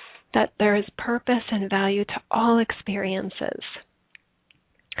 that there is purpose and value to all experiences.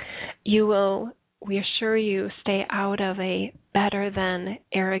 You will, we assure you, stay out of a better than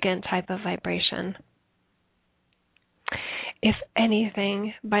arrogant type of vibration. If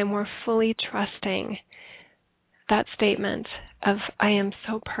anything, by more fully trusting that statement of I am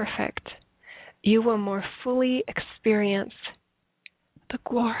so perfect, you will more fully experience the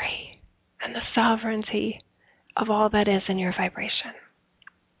glory and the sovereignty of all that is in your vibration.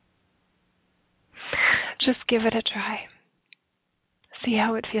 Just give it a try. See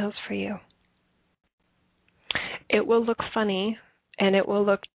how it feels for you. It will look funny and it will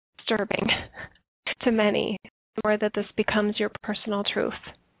look disturbing to many, the more that this becomes your personal truth.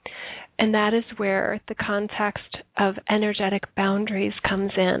 And that is where the context of energetic boundaries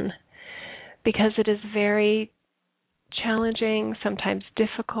comes in, because it is very challenging, sometimes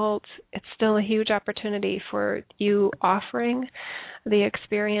difficult. It's still a huge opportunity for you offering the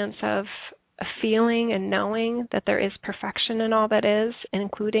experience of a feeling and knowing that there is perfection in all that is,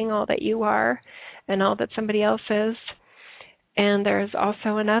 including all that you are and all that somebody else is. And there's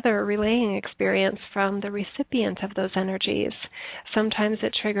also another relaying experience from the recipient of those energies. Sometimes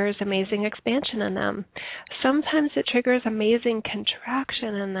it triggers amazing expansion in them. Sometimes it triggers amazing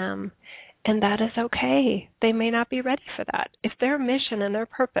contraction in them. And that is okay. They may not be ready for that. If their mission and their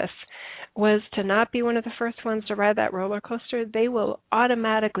purpose was to not be one of the first ones to ride that roller coaster, they will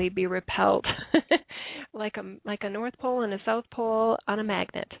automatically be repelled like a North Pole and a South Pole on a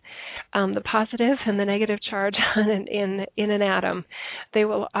magnet. The positive and the negative charge in an atom, they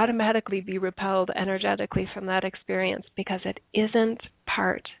will automatically be repelled energetically from that experience because it isn't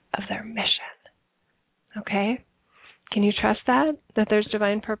part of their mission. Okay? Can you trust that? That there's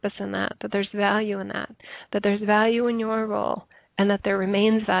divine purpose in that, that there's value in that there's value in your role, and that there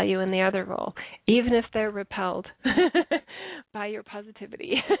remains value in the other role, even if they're repelled by your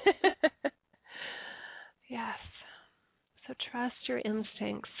positivity. Yes. So trust your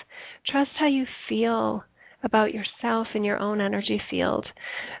instincts. Trust how you feel about yourself in your own energy field,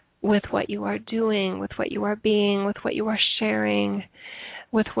 with what you are doing, with what you are being, with what you are sharing,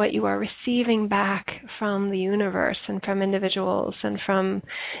 with what you are receiving back from the universe and from individuals and from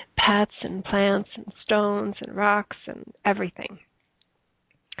pets and plants and stones and rocks and everything.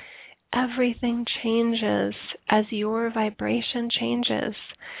 Everything changes as your vibration changes.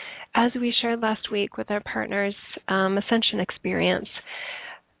 As we shared last week with our partners' ascension experience,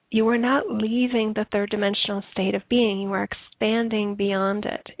 you are not leaving the third dimensional state of being. You are expanding beyond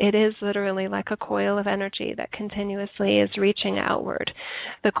it. It is literally like a coil of energy that continuously is reaching outward.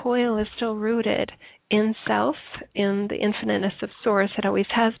 The coil is still rooted in self, in the infiniteness of Source. It always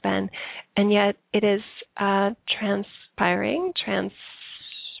has been. And yet it is transporting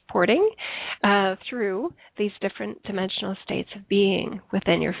through these different dimensional states of being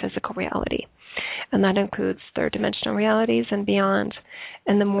within your physical reality. And that includes third dimensional realities and beyond.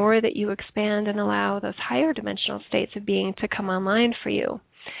 And the more that you expand and allow those higher dimensional states of being to come online for you,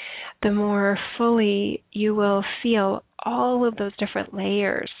 the more fully you will feel all of those different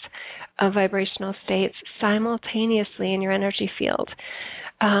layers of vibrational states simultaneously in your energy field.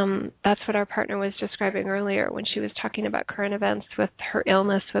 That's what our partner was describing earlier when she was talking about current events with her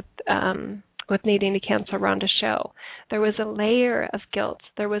illness, with needing to cancel Rhonda's show. There was a layer of guilt.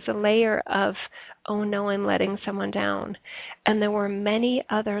 There was a layer of, oh no, I'm letting someone down. And there were many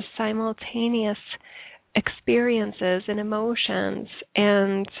other simultaneous experiences and emotions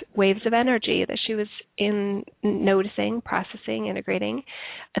and waves of energy that she was noticing, processing, integrating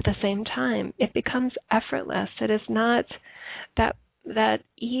at the same time. It becomes effortless. It is not that that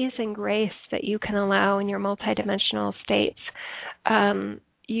ease and grace that you can allow in your multidimensional states.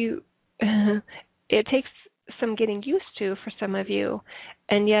 It takes some getting used to for some of you,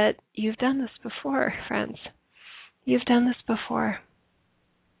 and yet you've done this before, friends. You've done this before.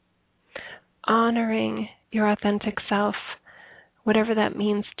 Honoring your authentic self, whatever that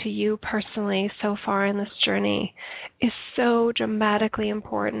means to you personally so far in this journey, is so dramatically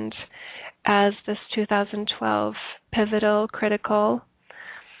important as this 2012 pivotal, critical,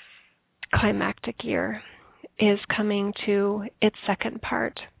 climactic year is coming to its second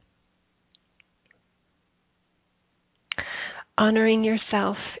part. Honoring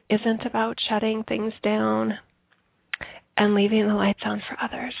yourself isn't about shutting things down and leaving the lights on for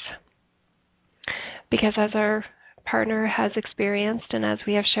others. Because as our partner has experienced and as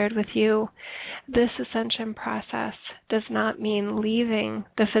we have shared with you, this ascension process does not mean leaving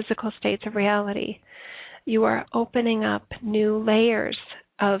the physical states of reality. You are opening up new layers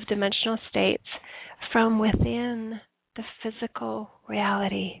of dimensional states from within the physical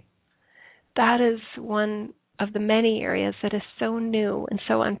reality. That is one of the many areas that is so new and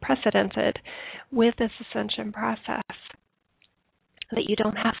so unprecedented with this ascension process, that you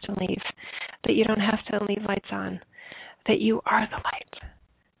don't have to leave, that you don't have to leave lights on, that you are the light.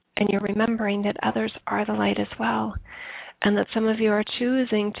 And you're remembering that others are the light as well, and that some of you are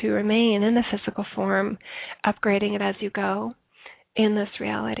choosing to remain in the physical form, upgrading it as you go in this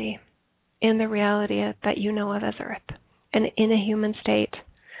reality, in the reality that you know of as Earth, and in a human state,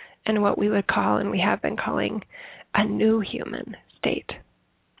 and what we would call, and we have been calling, a new human state.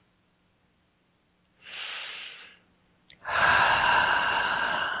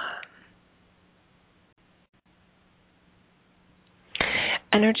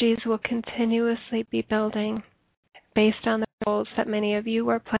 Energies will continuously be building based on the roles that many of you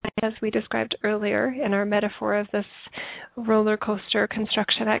are playing, as we described earlier in our metaphor of this roller coaster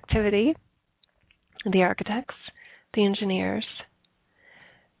construction activity. The architects, the engineers,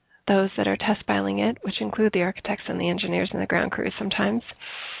 those that are test piling it, which include the architects and the engineers and the ground crews sometimes.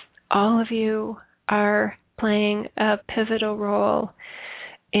 All of you are playing a pivotal role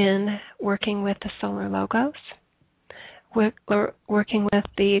in working with the solar logos, working with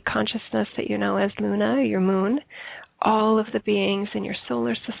the consciousness that you know as Luna, your moon, all of the beings in your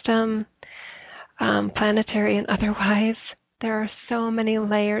solar system, planetary and otherwise. There are so many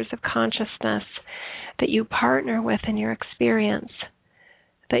layers of consciousness that you partner with in your experience,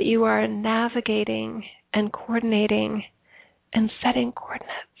 that you are navigating and coordinating and setting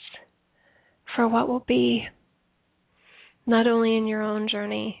coordinates for what will be, not only in your own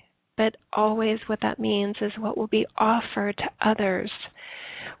journey, but always what that means is what will be offered to others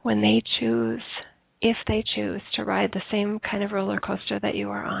when they choose, if they choose, to ride the same kind of roller coaster that you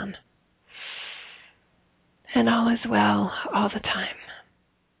are on. And all is well all the time.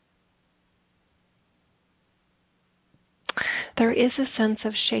 There is a sense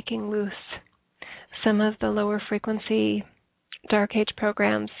of shaking loose some of the lower frequency Dark Age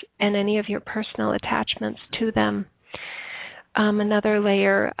programs and any of your personal attachments to them. Another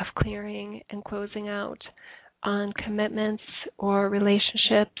layer of clearing and closing out on commitments or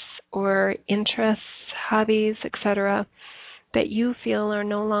relationships or interests, hobbies, etc., that you feel are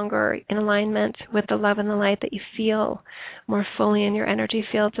no longer in alignment with the love and the light that you feel more fully in your energy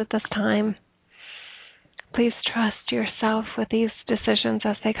fields at this time. Please trust yourself with these decisions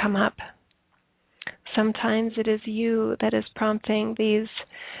as they come up. Sometimes it is you that is prompting these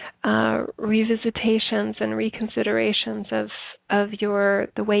revisitations and reconsiderations of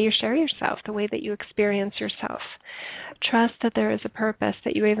the way you share yourself, the way that you experience yourself. Trust that there is a purpose,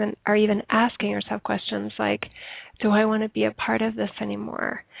 that you are even asking yourself questions like, do I want to be a part of this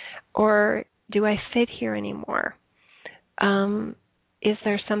anymore? Or do I fit here anymore? Is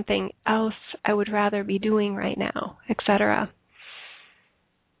there something else I would rather be doing right now, etc.?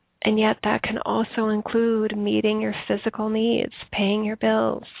 And yet that can also include meeting your physical needs, paying your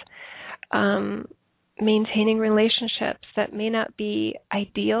bills, maintaining relationships that may not be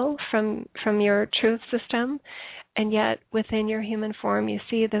ideal from your truth system, and yet within your human form you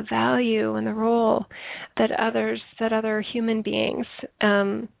see the value and the role that other human beings,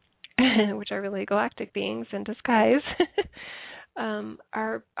 which are really galactic beings in disguise,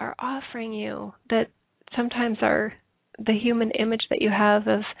 are offering you, that sometimes are the human image that you have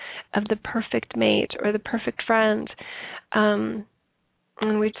of the perfect mate or the perfect friend. And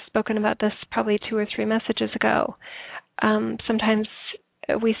we've spoken about this probably 2 or 3 messages ago. Sometimes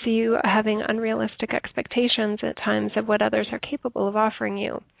we see you having unrealistic expectations at times of what others are capable of offering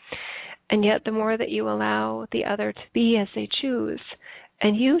you. And yet the more that you allow the other to be as they choose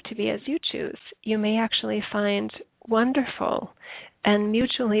and you to be as you choose, you may actually find wonderful and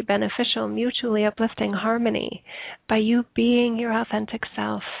mutually beneficial, mutually uplifting harmony by you being your authentic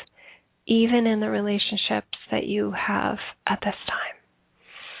self, even in the relationships that you have at this time.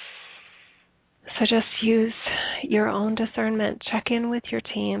 So just use your own discernment, check in with your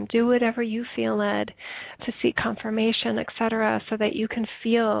team, do whatever you feel led to seek confirmation, etc., so that you can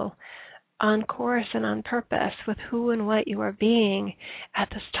feel on course and on purpose with who and what you are being at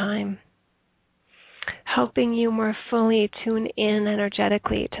this time, helping you more fully tune in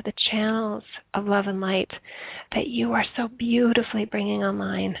energetically to the channels of love and light that you are so beautifully bringing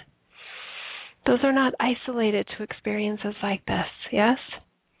online. Those are not isolated to experiences like this, yes?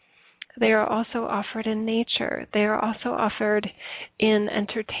 They are also offered in nature. They are also offered in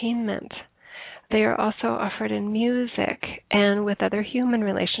entertainment. They are also offered in music and with other human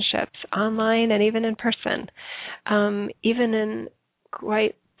relationships, online and even in person. Even in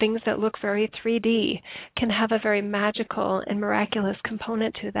quite things that look very 3D can have a very magical and miraculous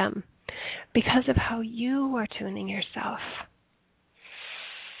component to them because of how you are tuning yourself.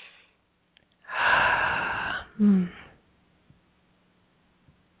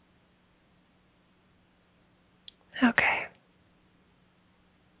 Okay.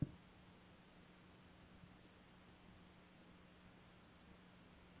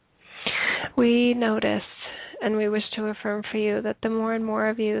 We notice and we wish to affirm for you that the more and more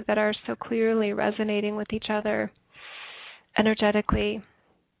of you that are so clearly resonating with each other energetically,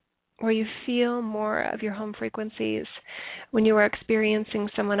 where you feel more of your home frequencies when you are experiencing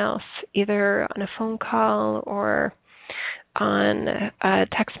someone else, either on a phone call or on a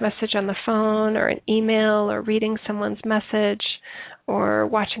text message on the phone or an email or reading someone's message or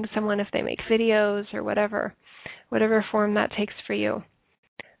watching someone if they make videos or whatever form that takes for you,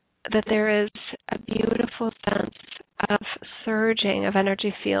 that there is a beautiful sense of surging of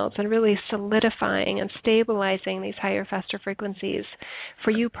energy fields and really solidifying and stabilizing these higher, faster frequencies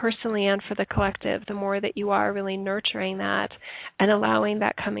for you personally and for the collective, the more that you are really nurturing that and allowing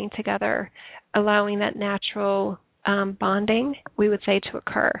that coming together, allowing that natural bonding, we would say, to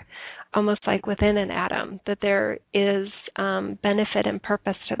occur, almost like within an atom, that there is benefit and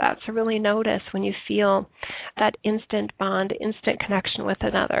purpose to that. So really notice when you feel that instant bond, instant connection with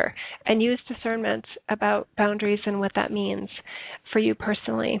another, and use discernment about boundaries and what that means for you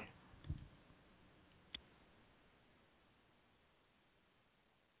personally.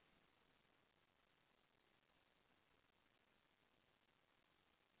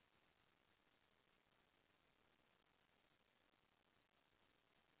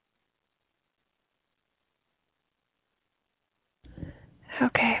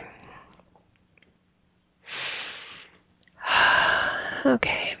 Okay.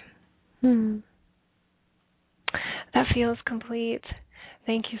 Okay. That feels complete.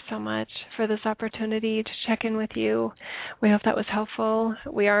 Thank you so much for this opportunity to check in with you. We hope that was helpful.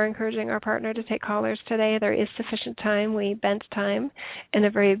 We are encouraging our partner to take callers today. There is sufficient time. We bent time in a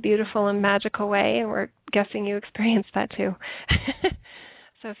very beautiful and magical way, and we're guessing you experienced that too.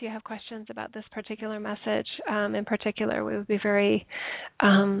 So if you have questions about this particular message in particular, we would be very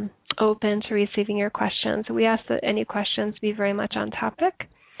open to receiving your questions. We ask that any questions be very much on topic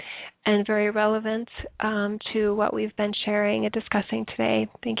and very relevant to what we've been sharing and discussing today.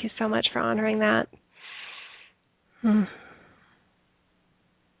 Thank you so much for honoring that. And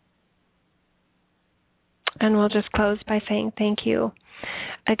we'll just close by saying thank you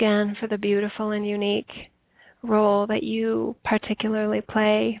again for the beautiful and unique role that you particularly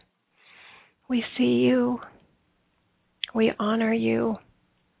play. We see you. We honor you.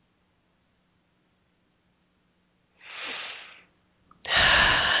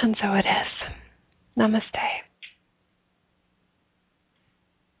 And so it is. Namaste.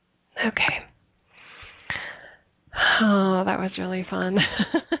 Okay. Oh, that was really fun.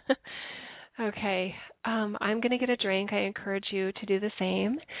 Okay. I'm going to get a drink. I encourage you to do the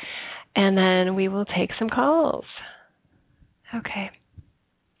same. And then we will take some calls. Okay.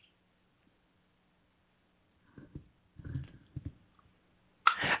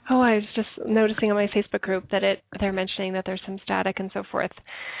 Oh, I was just noticing on my Facebook group that they're mentioning that there's some static and so forth.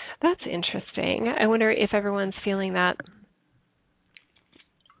 That's interesting. I wonder if everyone's feeling that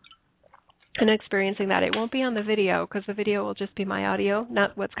and experiencing that. It won't be on the video because the video will just be my audio,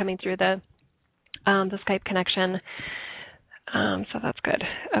 not what's coming through the Skype connection. So that's good.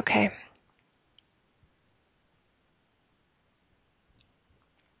 Okay.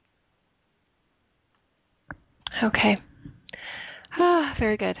 Okay.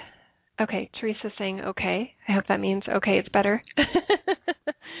 Very good. Okay, Teresa's saying okay. I hope that means okay, it's better.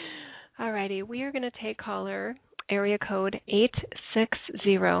 All righty, we are going to take caller area code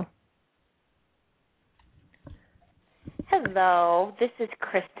 860. Hello, this is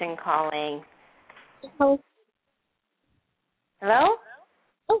Kristen calling. Oh, Hello?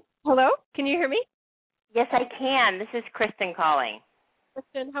 hello? Can you hear me? Yes, I can. This is Kristen calling.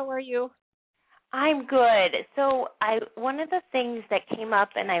 Kristen, how are you? I'm good. So one of the things that came up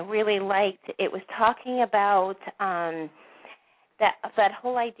and I really liked, it was talking about that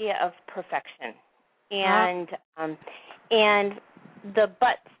whole idea of perfection and the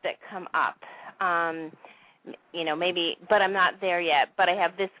buts that come up. Maybe, but I'm not there yet, but I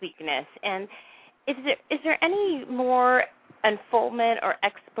have this weakness. And is there any more unfoldment or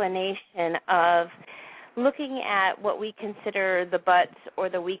explanation of looking at what we consider the buts or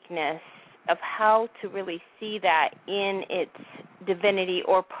the weakness, of how to really see that in its divinity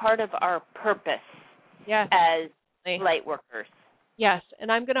or part of our purpose as light workers? Yes,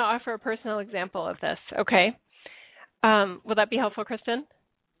 and I'm going to offer a personal example of this, okay? Will that be helpful, Kristen?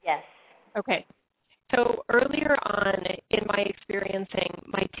 Yes. Okay. So earlier on in my experiencing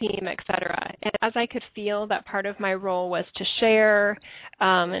my team, et cetera, and as I could feel that part of my role was to share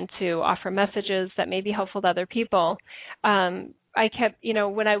and to offer messages that may be helpful to other people, I kept,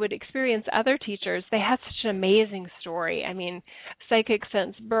 when I would experience other teachers, they had such an amazing story. I mean, psychic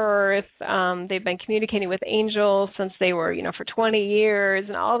since birth. They've been communicating with angels since they were, for 20 years,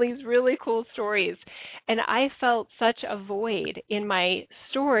 and all these really cool stories. And I felt such a void in my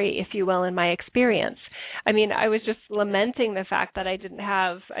story, if you will, in my experience. I mean, I was just lamenting the fact that I didn't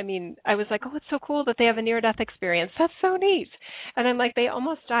have, I was like, oh, it's so cool that they have a near-death experience. That's so neat. And I'm like, they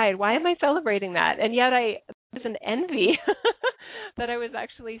almost died. Why am I celebrating that? And yet was an envy that I was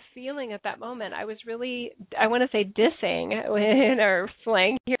actually feeling at that moment. I was really, I want to say, dissing in our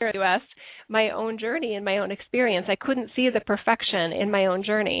slang here in the U.S., my own journey and my own experience. I couldn't see the perfection in my own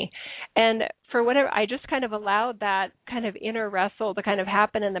journey. And for whatever, I just kind of allowed that kind of inner wrestle to kind of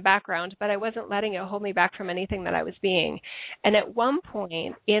happen in the background, but I wasn't letting it hold me back from anything that I was being. And at one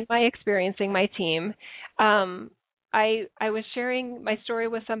point in my experiencing my team, I was sharing my story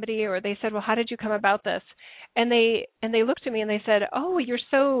with somebody, or they said, well, how did you come about this? And they looked at me and they said, oh, you're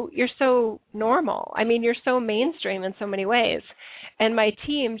so normal. I mean, you're so mainstream in so many ways. And my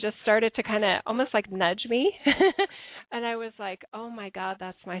team just started to kind of almost like nudge me. And I was like, oh my God,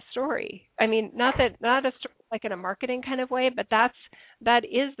 that's my story. I mean, not a story like in a marketing kind of way, but that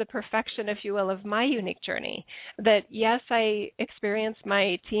is the perfection, if you will, of my unique journey. That yes, I experienced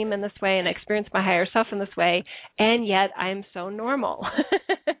my team in this way and experienced my higher self in this way, and yet I'm so normal.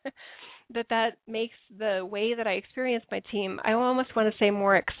 that makes the way that I experience my team, I almost want to say,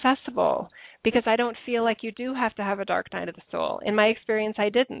 more accessible, because I don't feel like you do have to have a dark night of the soul. In my experience, I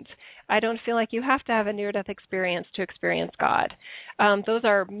didn't. I don't feel like you have to have a near-death experience to experience God.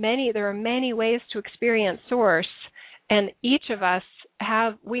 There are many ways to experience Source, and each of us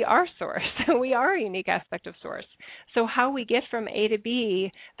we are Source. We are a unique aspect of Source. So how we get from A to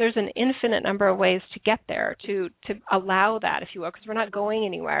B, there's an infinite number of ways to get there, to allow that, if you will, because we're not going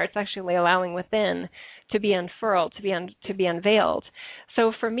anywhere. It's actually allowing within to be unfurled, to be unveiled.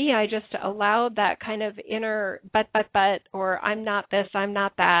 So for me, I just allowed that kind of inner but, or I'm not this, I'm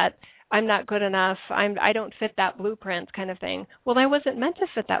not that, I'm not good enough, I don't fit that blueprint kind of thing. Well, I wasn't meant to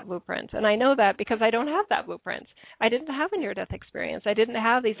fit that blueprint, and I know that because I don't have that blueprint. I didn't have a near-death experience. I didn't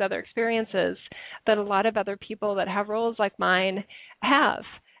have these other experiences that a lot of other people that have roles like mine have.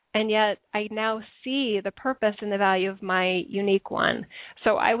 And yet I now see the purpose and the value of my unique one.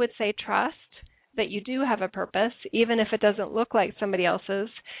 So I would say trust that you do have a purpose, even if it doesn't look like somebody else's,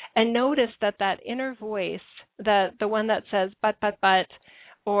 and notice that inner voice, the one that says, but,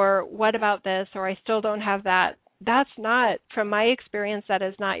 or what about this, or I still don't have that, that's not, from my experience, that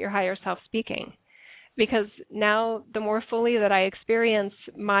is not your higher self speaking. Because now the more fully that I experience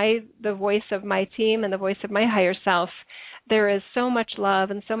the voice of my team and the voice of my higher self, there is so much love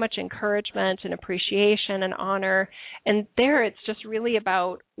and so much encouragement and appreciation and honor. And there it's just really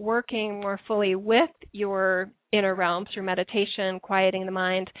about working more fully with your inner realm through meditation, quieting the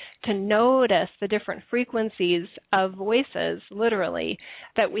mind, to notice the different frequencies of voices, literally,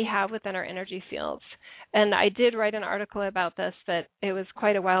 that we have within our energy fields. And I did write an article about this that it was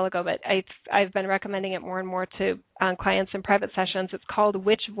quite a while ago, but I've been recommending it more and more to clients in private sessions. It's called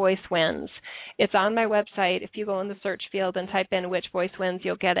Which Voice Wins. It's on my website. If you go in the search field and type in Which Voice Wins,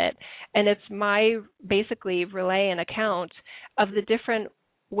 you'll get it. And it's my basically relay and account of the different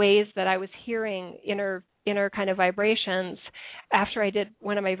ways that I was hearing inner kind of vibrations after I did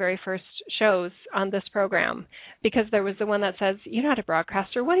one of my very first shows on this program, because there was the one that says, you're not a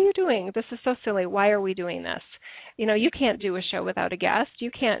broadcaster. What are you doing? This is so silly. Why are we doing this? You can't do a show without a guest.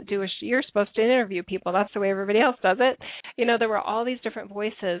 You can't do you're supposed to interview people. That's the way everybody else does it. there were all these different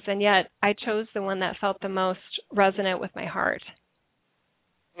voices, and yet I chose the one that felt the most resonant with my heart.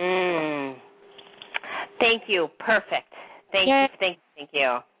 Thank you. Perfect. Thank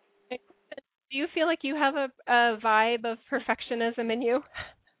you. Do you feel like you have a vibe of perfectionism in you?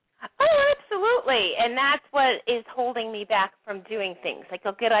 Oh, absolutely. And that's what is holding me back from doing things. Like,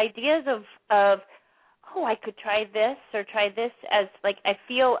 I'll get ideas of I could try this or try this, as like I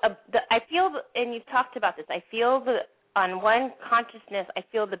feel, and you've talked about this, I feel on one consciousness, I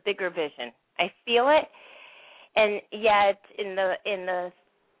feel the bigger vision. I feel it, and yet in the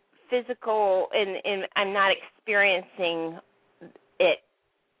physical, I'm not experiencing it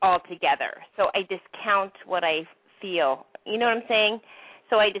altogether. So I discount what I feel. You know what I'm saying?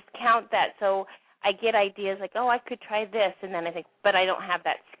 So I discount that. So I get ideas like, I could try this, and then I think, but I don't have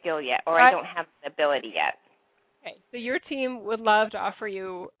that skill yet, or I don't have the ability yet. Okay, so your team would love to offer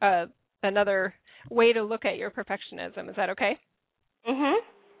you another way to look at your perfectionism. Is that okay? Mm-hmm.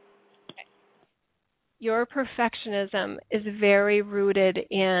 Okay. Your perfectionism is very rooted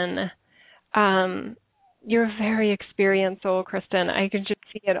in, you're a very experienced soul, Kristen. I can just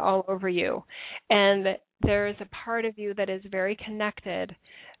see it all over you. And there is a part of you that is very connected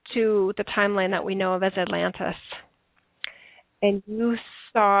to the timeline that we know of as Atlantis. And you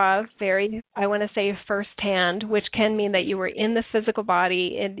saw very, I want to say firsthand, which can mean that you were in the physical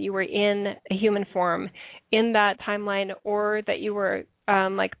body and you were in a human form in that timeline, or that you were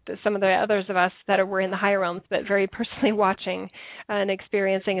like some of the others of us that were in the higher realms, but very personally watching and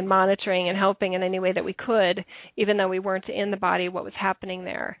experiencing and monitoring and helping in any way that we could, even though we weren't in the body, what was happening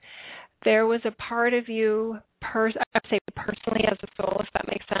there. There was a part of you, I would say personally as a soul, if that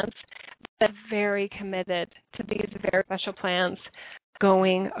makes sense, that's very committed to these very special plans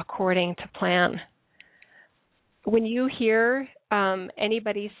going according to plan. When you hear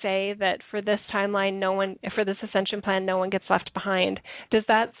anybody say that for this timeline, for this ascension plan, no one gets left behind, does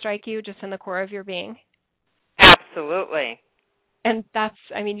that strike you just in the core of your being? Absolutely. And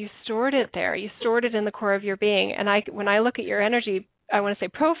you stored it there. You stored it in the core of your being. And when I look at your energy, I want to say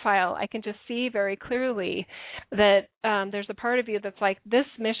profile, I can just see very clearly that there's a part of you that's like, this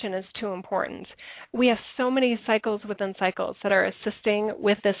mission is too important. We have so many cycles within cycles that are assisting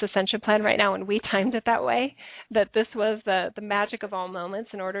with this ascension plan right now, and we timed it that way, that this was the magic of all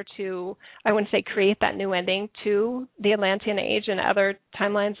moments in order to, I want to say, create that new ending to the Atlantean age and other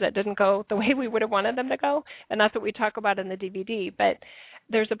timelines that didn't go the way we would have wanted them to go. And that's what we talk about in the DVD. But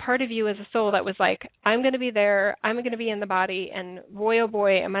there's a part of you as a soul that was like, I'm going to be there, I'm going to be in the body, and boy, oh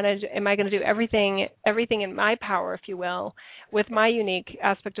boy, am I going to do everything in my power, if you will, with my unique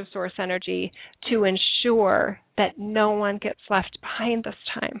aspect of source energy to ensure that no one gets left behind this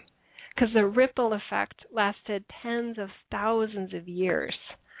time. Because the ripple effect lasted tens of thousands of years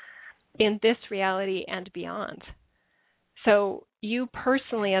in this reality and beyond. So you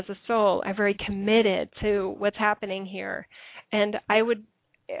personally as a soul are very committed to what's happening here. And I would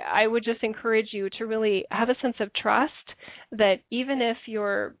just encourage you to really have a sense of trust that even if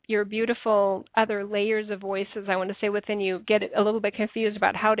your beautiful other layers of voices, I want to say, within you get a little bit confused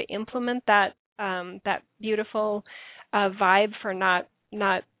about how to implement that beautiful vibe for not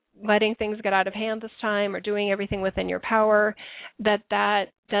letting things get out of hand this time, or doing everything within your power, that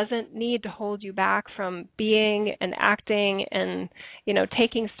doesn't need to hold you back from being and acting and,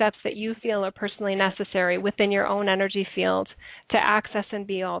 taking steps that you feel are personally necessary within your own energy field to access and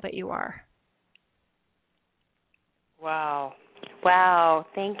be all that you are. Wow.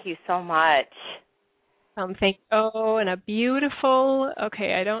 Thank you so much. And a beautiful,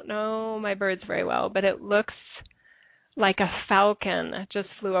 I don't know my birds very well, but it looks like a falcon just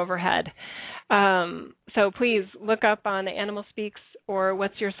flew overhead. So please look up on Animal Speaks or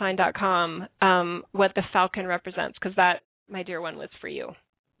what'syoursign.com what the falcon represents, because that, my dear one, was for you.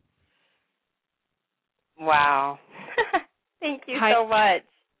 Wow. Thank you so much.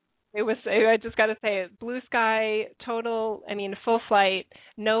 It was, I just got to say, blue sky, full flight,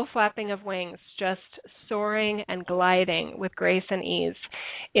 no flapping of wings, just soaring and gliding with grace and ease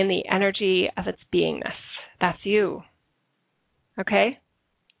in the energy of its beingness. That's you. Okay?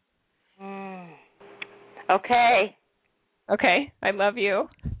 Okay. Okay. I love you.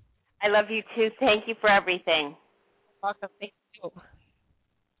 I love you too. Thank you for everything. Welcome. Thank you.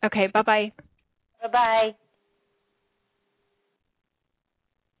 Okay. Bye-bye. Bye-bye.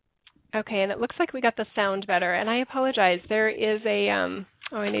 Okay, and it looks like we got the sound better, and I apologize. There is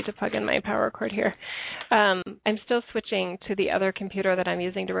I need to plug in my power cord here. I'm still switching to the other computer that I'm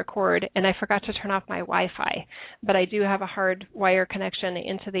using to record, and I forgot to turn off my Wi-Fi, but I do have a hard wire connection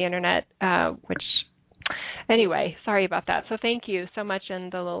into the internet, which Anyway, sorry about that. So thank you so much in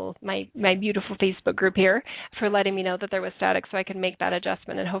the my beautiful Facebook group here for letting me know that there was static so I can make that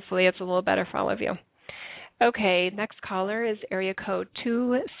adjustment, and hopefully it's a little better for all of you. Okay, next caller is area code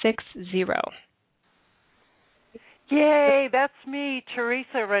 260. Yay, that's me,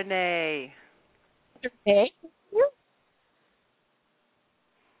 Teresa Renee. Hey.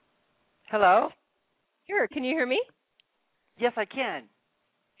 Hello? Sure, can you hear me? Yes, I can.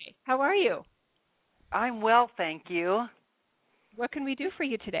 How are you? I'm well, thank you. What can we do for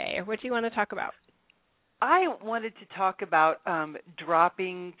you today, or what do you want to talk about? I wanted to talk about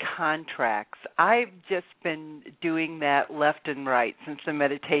dropping contracts. I've just been doing that left and right since the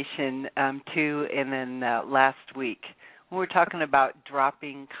meditation too, and then last week when we were talking about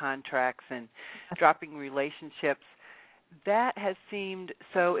dropping contracts and dropping relationships. That has seemed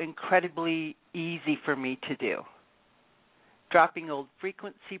so incredibly easy for me to do. Dropping old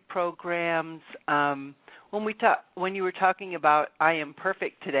frequency programs. When you were talking about I am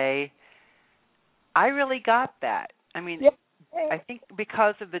perfect today, I really got that. I mean, yep. I think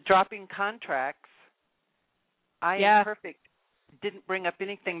because of the dropping contracts, I am perfect didn't bring up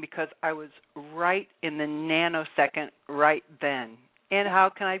anything because I was right in the nanosecond right then. And how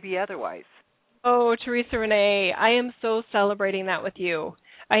can I be otherwise? Oh, Teresa Renee, I am so celebrating that with you.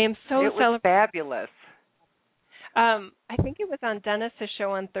 I am so It was fabulous. I think it was on Dennis's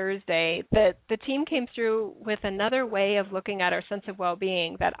show on Thursday that the team came through with another way of looking at our sense of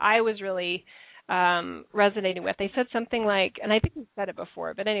well-being that I was really resonating with. They said something like, and I think we said it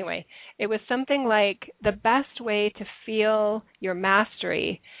before, but anyway, it was something like the best way to feel your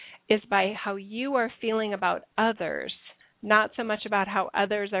mastery is by how you are feeling about others, not so much about how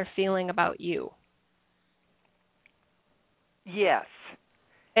others are feeling about you. Yes.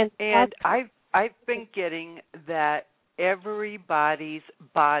 And I've been getting that everybody's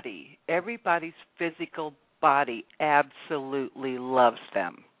physical body absolutely loves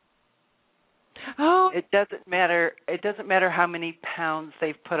them. Oh. It doesn't matter how many pounds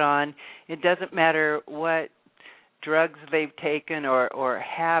they've put on. It doesn't matter what drugs they've taken or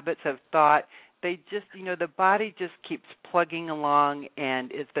habits of thought. They just, the body just keeps plugging along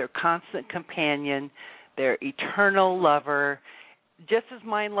and is their constant companion, their eternal lover, just as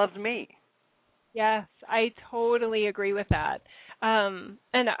mine loves me. Yes, I totally agree with that.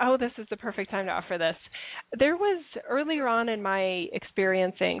 This is the perfect time to offer this. There was earlier on in my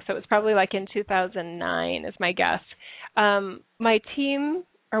experiencing, so it was probably like in 2009 is my guess, my team,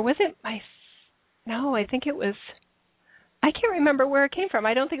 or was it I think it was, I can't remember where it came from.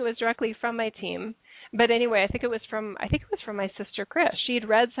 I don't think it was directly from my team. But anyway, I think it was from my sister Chris. She had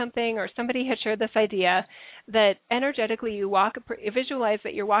read something or somebody had shared this idea that energetically you visualize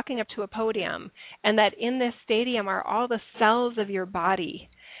that you're walking up to a podium and that in this stadium are all the cells of your body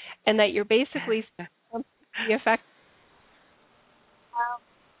and that you're basically the effect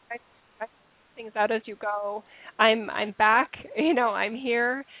things out as you go. I'm back, I'm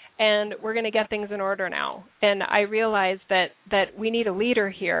here, and we're going to get things in order now. And I realize that we need a leader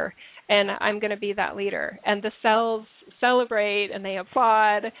here, and I'm going to be that leader. And the cells celebrate and they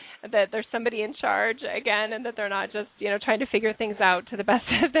applaud that there's somebody in charge again, and that they're not just trying to figure things out to the best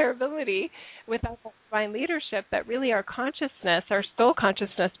of their ability without that divine leadership that really our consciousness, our soul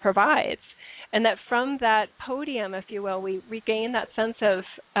consciousness provides. And that from that podium, if you will, we regain that sense of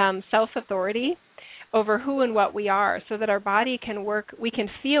self-authority over who and what we are so that our body can work, we can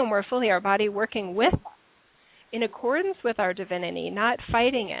feel more fully our body working with us in accordance with our divinity, not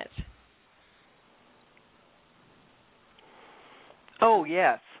fighting it. Oh,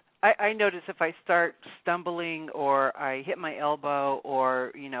 yes. I notice if I start stumbling or I hit my elbow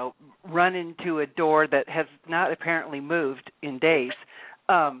or, run into a door that has not apparently moved in days,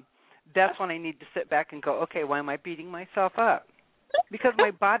 that's when I need to sit back and go, okay, why am I beating myself up? Because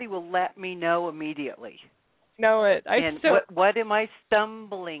my body will let me know immediately. Know it. What am I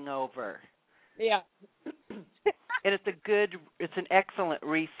stumbling over? Yeah. And it's an excellent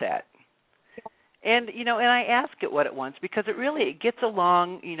reset. And, and I ask it what it wants because it gets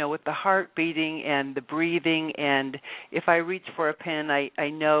along, with the heart beating and the breathing. And if I reach for a pen, I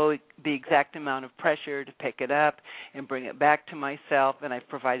know the exact amount of pressure to pick it up and bring it back to myself. And I've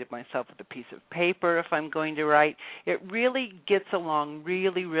provided myself with a piece of paper if I'm going to write. It really gets along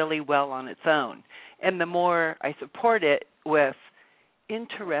really, really well on its own. And the more I support it with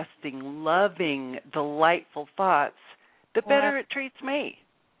interesting, loving, delightful thoughts, the better it treats me.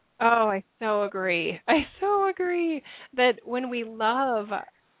 Oh, I so agree. That when we love,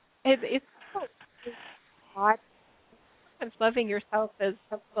 it's sometimes loving yourself is,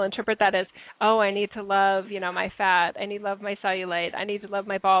 some people interpret that as, oh, I need to love, my fat. I need to love my cellulite. I need to love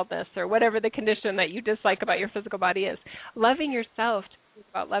my baldness, or whatever the condition that you dislike about your physical body is. Loving yourself is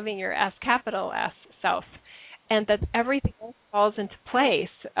about loving your S, capital S, self. And that everything else falls into place,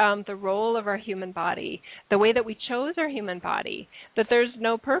 the role of our human body, the way that we chose our human body, that there's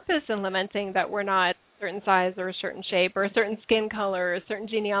no purpose in lamenting that we're not a certain size or a certain shape or a certain skin color or a certain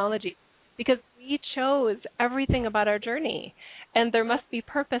genealogy, because we chose everything about our journey. And there must be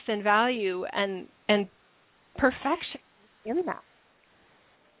purpose and value and perfection in that.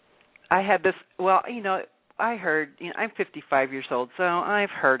 I had this, I heard, I'm 55 years old, so I've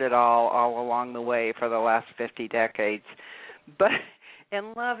heard it all along the way for the last 50 decades. But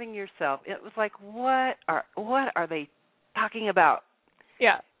in loving yourself, it was like, what are they talking about?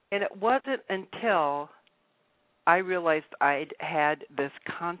 Yeah. And it wasn't until I realized I'd had this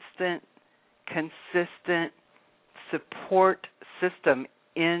constant, consistent support system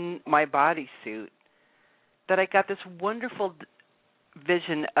in my bodysuit that I got this wonderful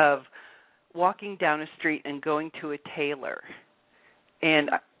vision of walking down a street and going to a tailor, and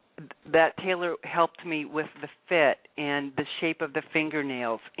that tailor helped me with the fit and the shape of the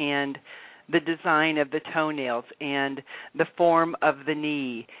fingernails and the design of the toenails and the form of the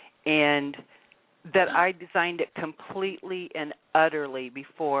knee, and that I designed it completely and utterly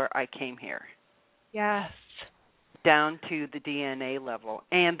before I came here. Yes. Down to the DNA level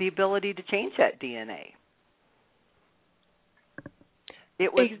and the ability to change that DNA.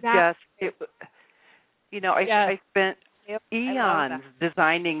 It was exactly. I spent Yep. eons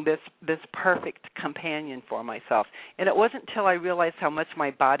designing this perfect companion for myself. And it wasn't until I realized how much my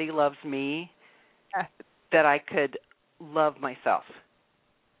body loves me that I could love myself.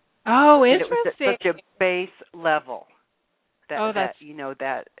 Oh, and interesting. it was at such a base level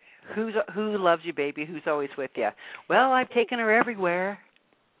that who loves you, baby, who's always with you. Well, I've taken her everywhere.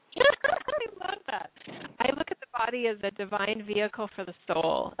 I love that. I look at the body as a divine vehicle for the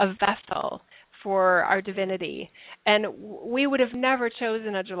soul, a vessel for our divinity. And we would have never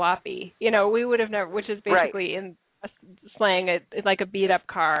chosen a jalopy. We would have never, which is basically in slang, like a beat-up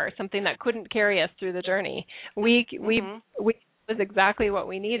car, something that couldn't carry us through the journey. We was exactly what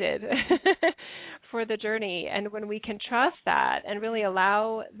we needed for the journey. And when we can trust that and really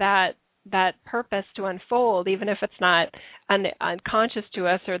allow that purpose to unfold, even if it's not unconscious to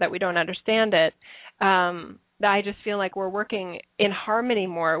us or that we don't understand it, I just feel like we're working in harmony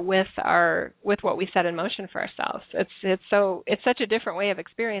more with what we set in motion for ourselves. It's such a different way of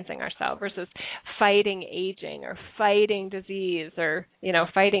experiencing ourselves versus fighting aging or fighting disease or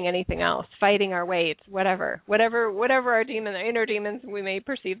fighting anything else, fighting our weight, whatever our demons, our inner demons we may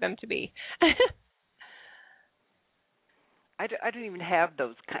perceive them to be. I don't even have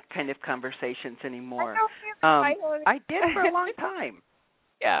those kind of conversations anymore. I did for a long time.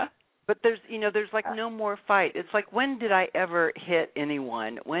 Yeah. But there's like no more fight. It's like, when did I ever hit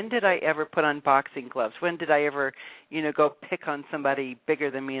anyone? When did I ever put on boxing gloves? When did I ever, go pick on somebody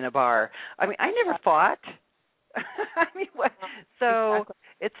bigger than me in a bar? I mean, I never fought. So exactly.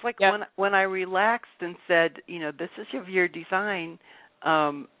 It's like when I relaxed and said, this is your design.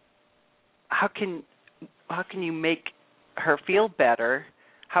 How can you make her feel better?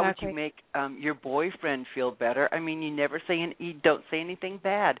 How would you make your boyfriend feel better? I mean, you don't say anything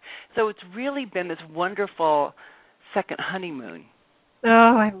bad. So it's really been this wonderful second honeymoon. Oh,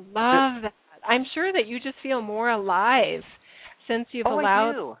 I love that. I'm sure that you just feel more alive since you've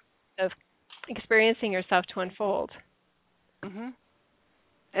allowed of experiencing yourself to unfold. Mhm.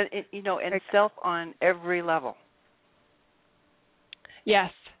 And self on every level.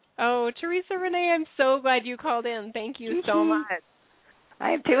 Yes. Oh, Teresa Renee, I'm so glad you called in. Thank you so much. I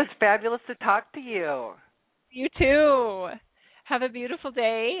am too. It's fabulous to talk to you. You too. Have a beautiful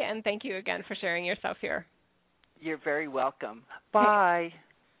day, and thank you again for sharing yourself here. You're very welcome. Bye.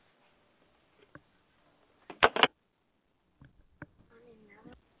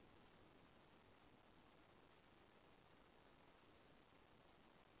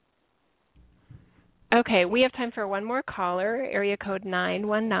 Okay, we have time for one more caller, area code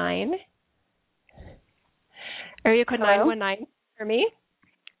 919. Area code 919, hear me?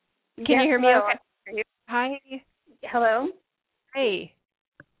 Can you hear me okay? Hi. Hello. Hey.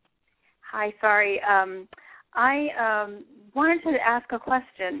 Hi, sorry. I wanted to ask a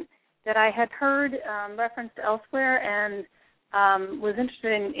question that I had heard referenced elsewhere and was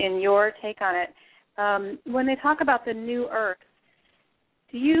interested in your take on it. When they talk about the new earth,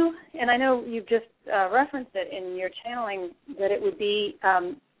 do you, and I know you've just referenced it in your channeling, that it would be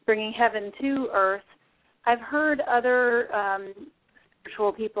bringing heaven to earth. I've heard other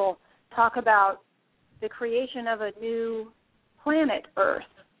spiritual people talk about the creation of a new planet Earth.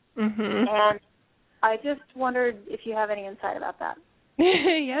 Mm-hmm. And I just wondered if you have any insight about that.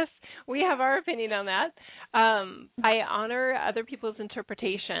 Yes, we have our opinion on that. I honor other people's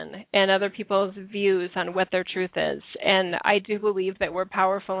interpretation and other people's views on what their truth is. And I do believe that we're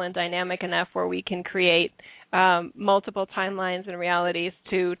powerful and dynamic enough where we can create multiple timelines and realities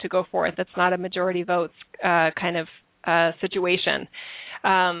to go forth. It's not a majority votes kind of situation.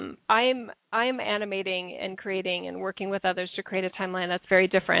 I'm animating and creating and working with others to create a timeline that's very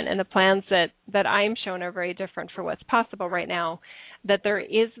different. And the plans that I'm shown are very different for what's possible right now, that there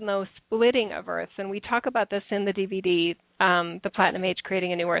is no splitting of Earths. And we talk about this in the DVD, The Platinum Age,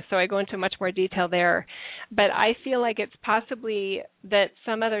 Creating a New Earth. So I go into much more detail there. But I feel like it's possibly that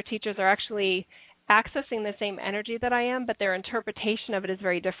some other teachers are actually accessing the same energy that I am, but their interpretation of it is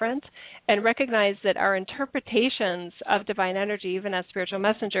very different, and recognize that our interpretations of divine energy, even as spiritual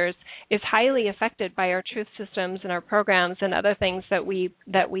messengers, is highly affected by our truth systems and our programs and other things that we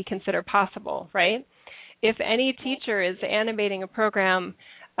consider possible, right? If any teacher is animating a program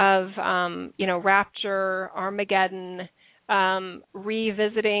of, rapture, Armageddon,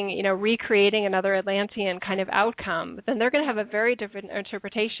 revisiting, recreating another Atlantean kind of outcome, then they're going to have a very different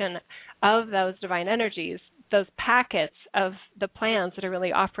interpretation of those divine energies, those packets of the plans that are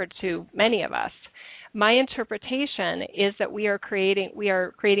really offered to many of us. My interpretation is that we are creating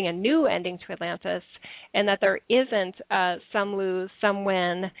a new ending to Atlantis, and that there isn't some lose, some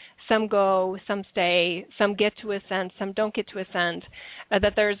win, some go, some stay, some get to ascend, some don't get to ascend,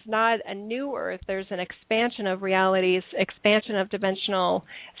 that there's not a new Earth, there's an expansion of realities, expansion of dimensional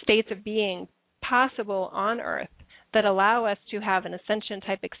states of being possible on Earth that allow us to have an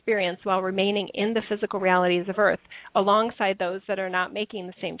ascension-type experience while remaining in the physical realities of Earth, alongside those that are not making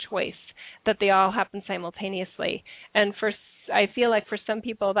the same choice, that they all happen simultaneously. And I feel like for some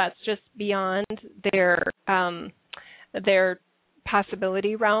people that's just beyond their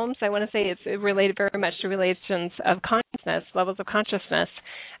possibility realms. I want to say it's related very much to relations of consciousness, levels of consciousness,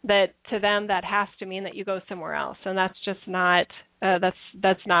 that to them that has to mean that you go somewhere else. And that's just not,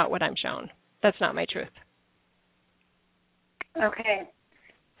 that's not what I'm shown. That's not my truth. Okay.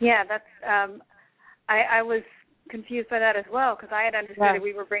 Yeah, that's, I was confused by that as well, because I had understood that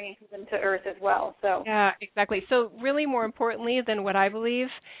we were bringing them to Earth as well. So yeah, exactly. So really more importantly than what I believe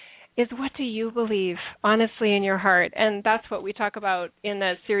is what do you believe, honestly, in your heart? And that's what we talk about in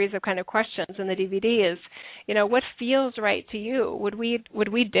the series of kind of questions in the DVD is, what feels right to you? Would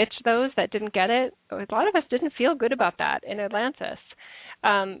we ditch those that didn't get it? A lot of us didn't feel good about that in Atlantis.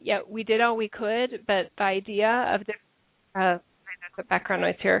 Yeah, we did all we could, but the idea of the background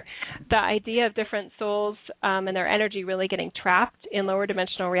noise here. The idea of different souls and their energy really getting trapped in lower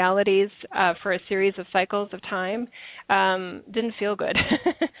dimensional realities for a series of cycles of time didn't feel good.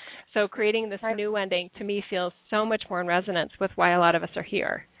 So creating this new ending to me feels so much more in resonance with why a lot of us are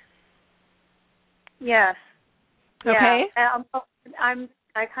here. Yes. Okay. Yeah.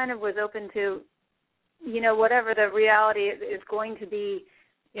 I kind of was open to, whatever the reality is going to be.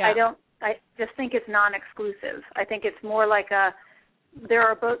 Yeah. I just think it's non-exclusive. I think it's more like there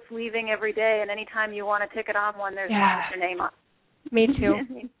are boats leaving every day, and anytime you want a ticket on one, there's your name on. Me too.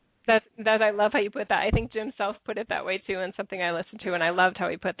 That I love how you put that. I think Jim Self put it that way too, and something I listened to, and I loved how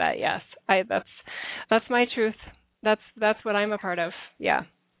he put that. Yes, that's my truth. That's what I'm a part of. Yeah.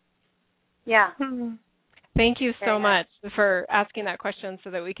 Yeah. Thank you so much for asking that question, so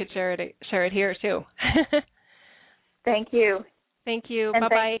that we could share it here too. Thank you. Thank you. And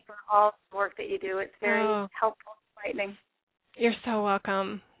bye-bye. Thank you for all the work that you do. It's very helpful and enlightening. You're so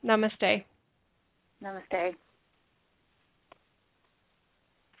welcome. Namaste. Namaste.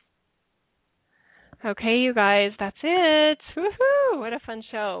 Okay, you guys, that's it. Woohoo! What a fun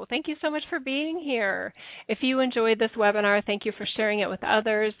show. Thank you so much for being here. If you enjoyed this webinar, thank you for sharing it with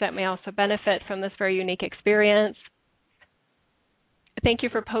others that may also benefit from this very unique experience. Thank you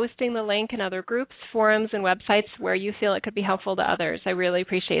for posting the link in other groups, forums, and websites where you feel it could be helpful to others. I really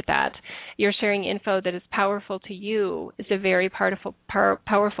appreciate that. You're sharing info that is powerful to you is a very powerful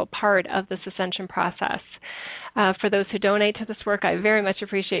part of this ascension process. For those who donate to this work, I very much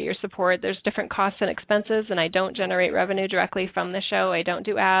appreciate your support. There's different costs and expenses, and I don't generate revenue directly from the show. I don't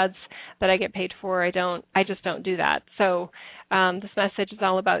do ads that I get paid for. I just don't do that. So this message is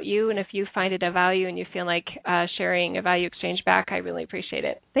all about you, and if you find it of value and you feel like sharing a value exchange back, I really appreciate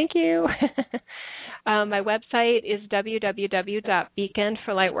it. Thank you. My website is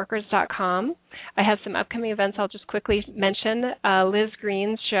www.beaconforlightworkers.com. I have some upcoming events I'll just quickly mention. Liz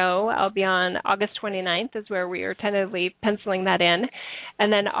Green's show, I'll be on August 29th is where we are tentatively penciling that in.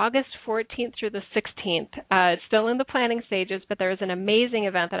 And then August 14th through the 16th, it's still in the planning stages, but there is an amazing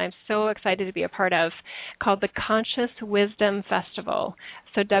event that I'm so excited to be a part of called the Conscious Wisdom Festival.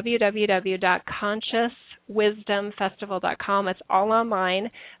 So www.consciouswisdomfestival.com. It's all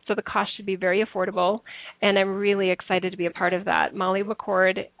online, so the cost should be very affordable, and I'm really excited to be a part of that. Molly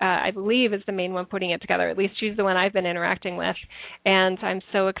McCord, I believe, is the main one putting it together. At least she's the one I've been interacting with, and I'm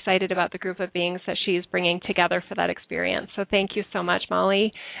so excited about the group of beings that she's bringing together for that experience. So thank you so much,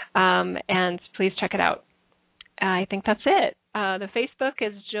 Molly, and please check it out. I think that's it. The Facebook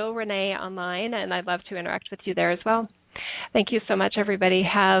is Jill Renee Online, and I'd love to interact with you there as well. Thank you so much, everybody.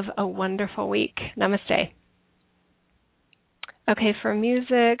 Have a wonderful week. Namaste. Okay, for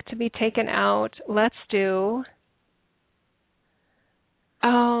music to be taken out, let's do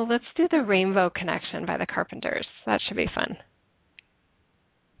the Rainbow Connection by the Carpenters. That should be fun.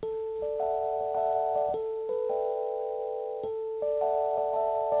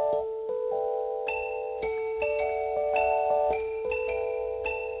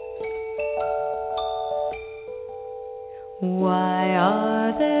 Why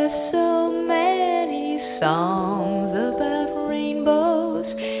are there so many songs about rainbows,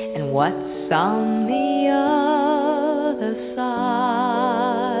 and what's on the other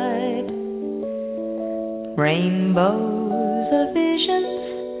side? Rainbows are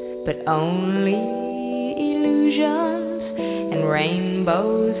visions, but only illusions, and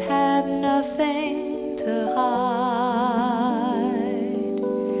rainbows have nothing to hide.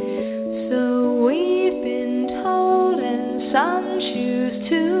 So we've been told, some choose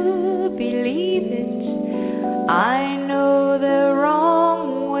to believe it. I know they're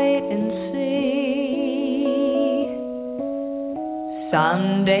wrong, wait and see.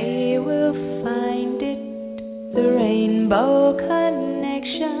 Someday we'll find it, the rainbow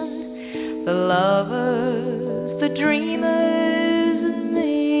connection, the lovers, the dreamers, and me.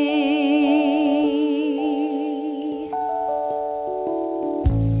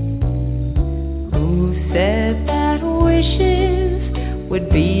 Who said that wishes would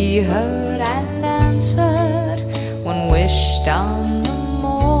be heard and answered when wished on the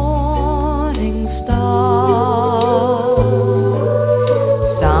morning star?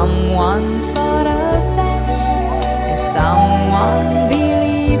 Someone thought of that, and someone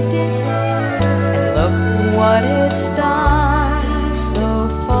believed it, and look what it's done so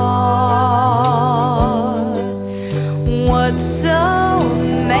far. What's so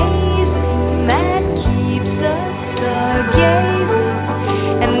amazing that keeps us gazing,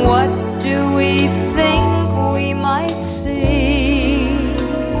 and what do we think we might see?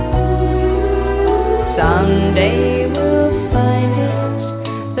 Someday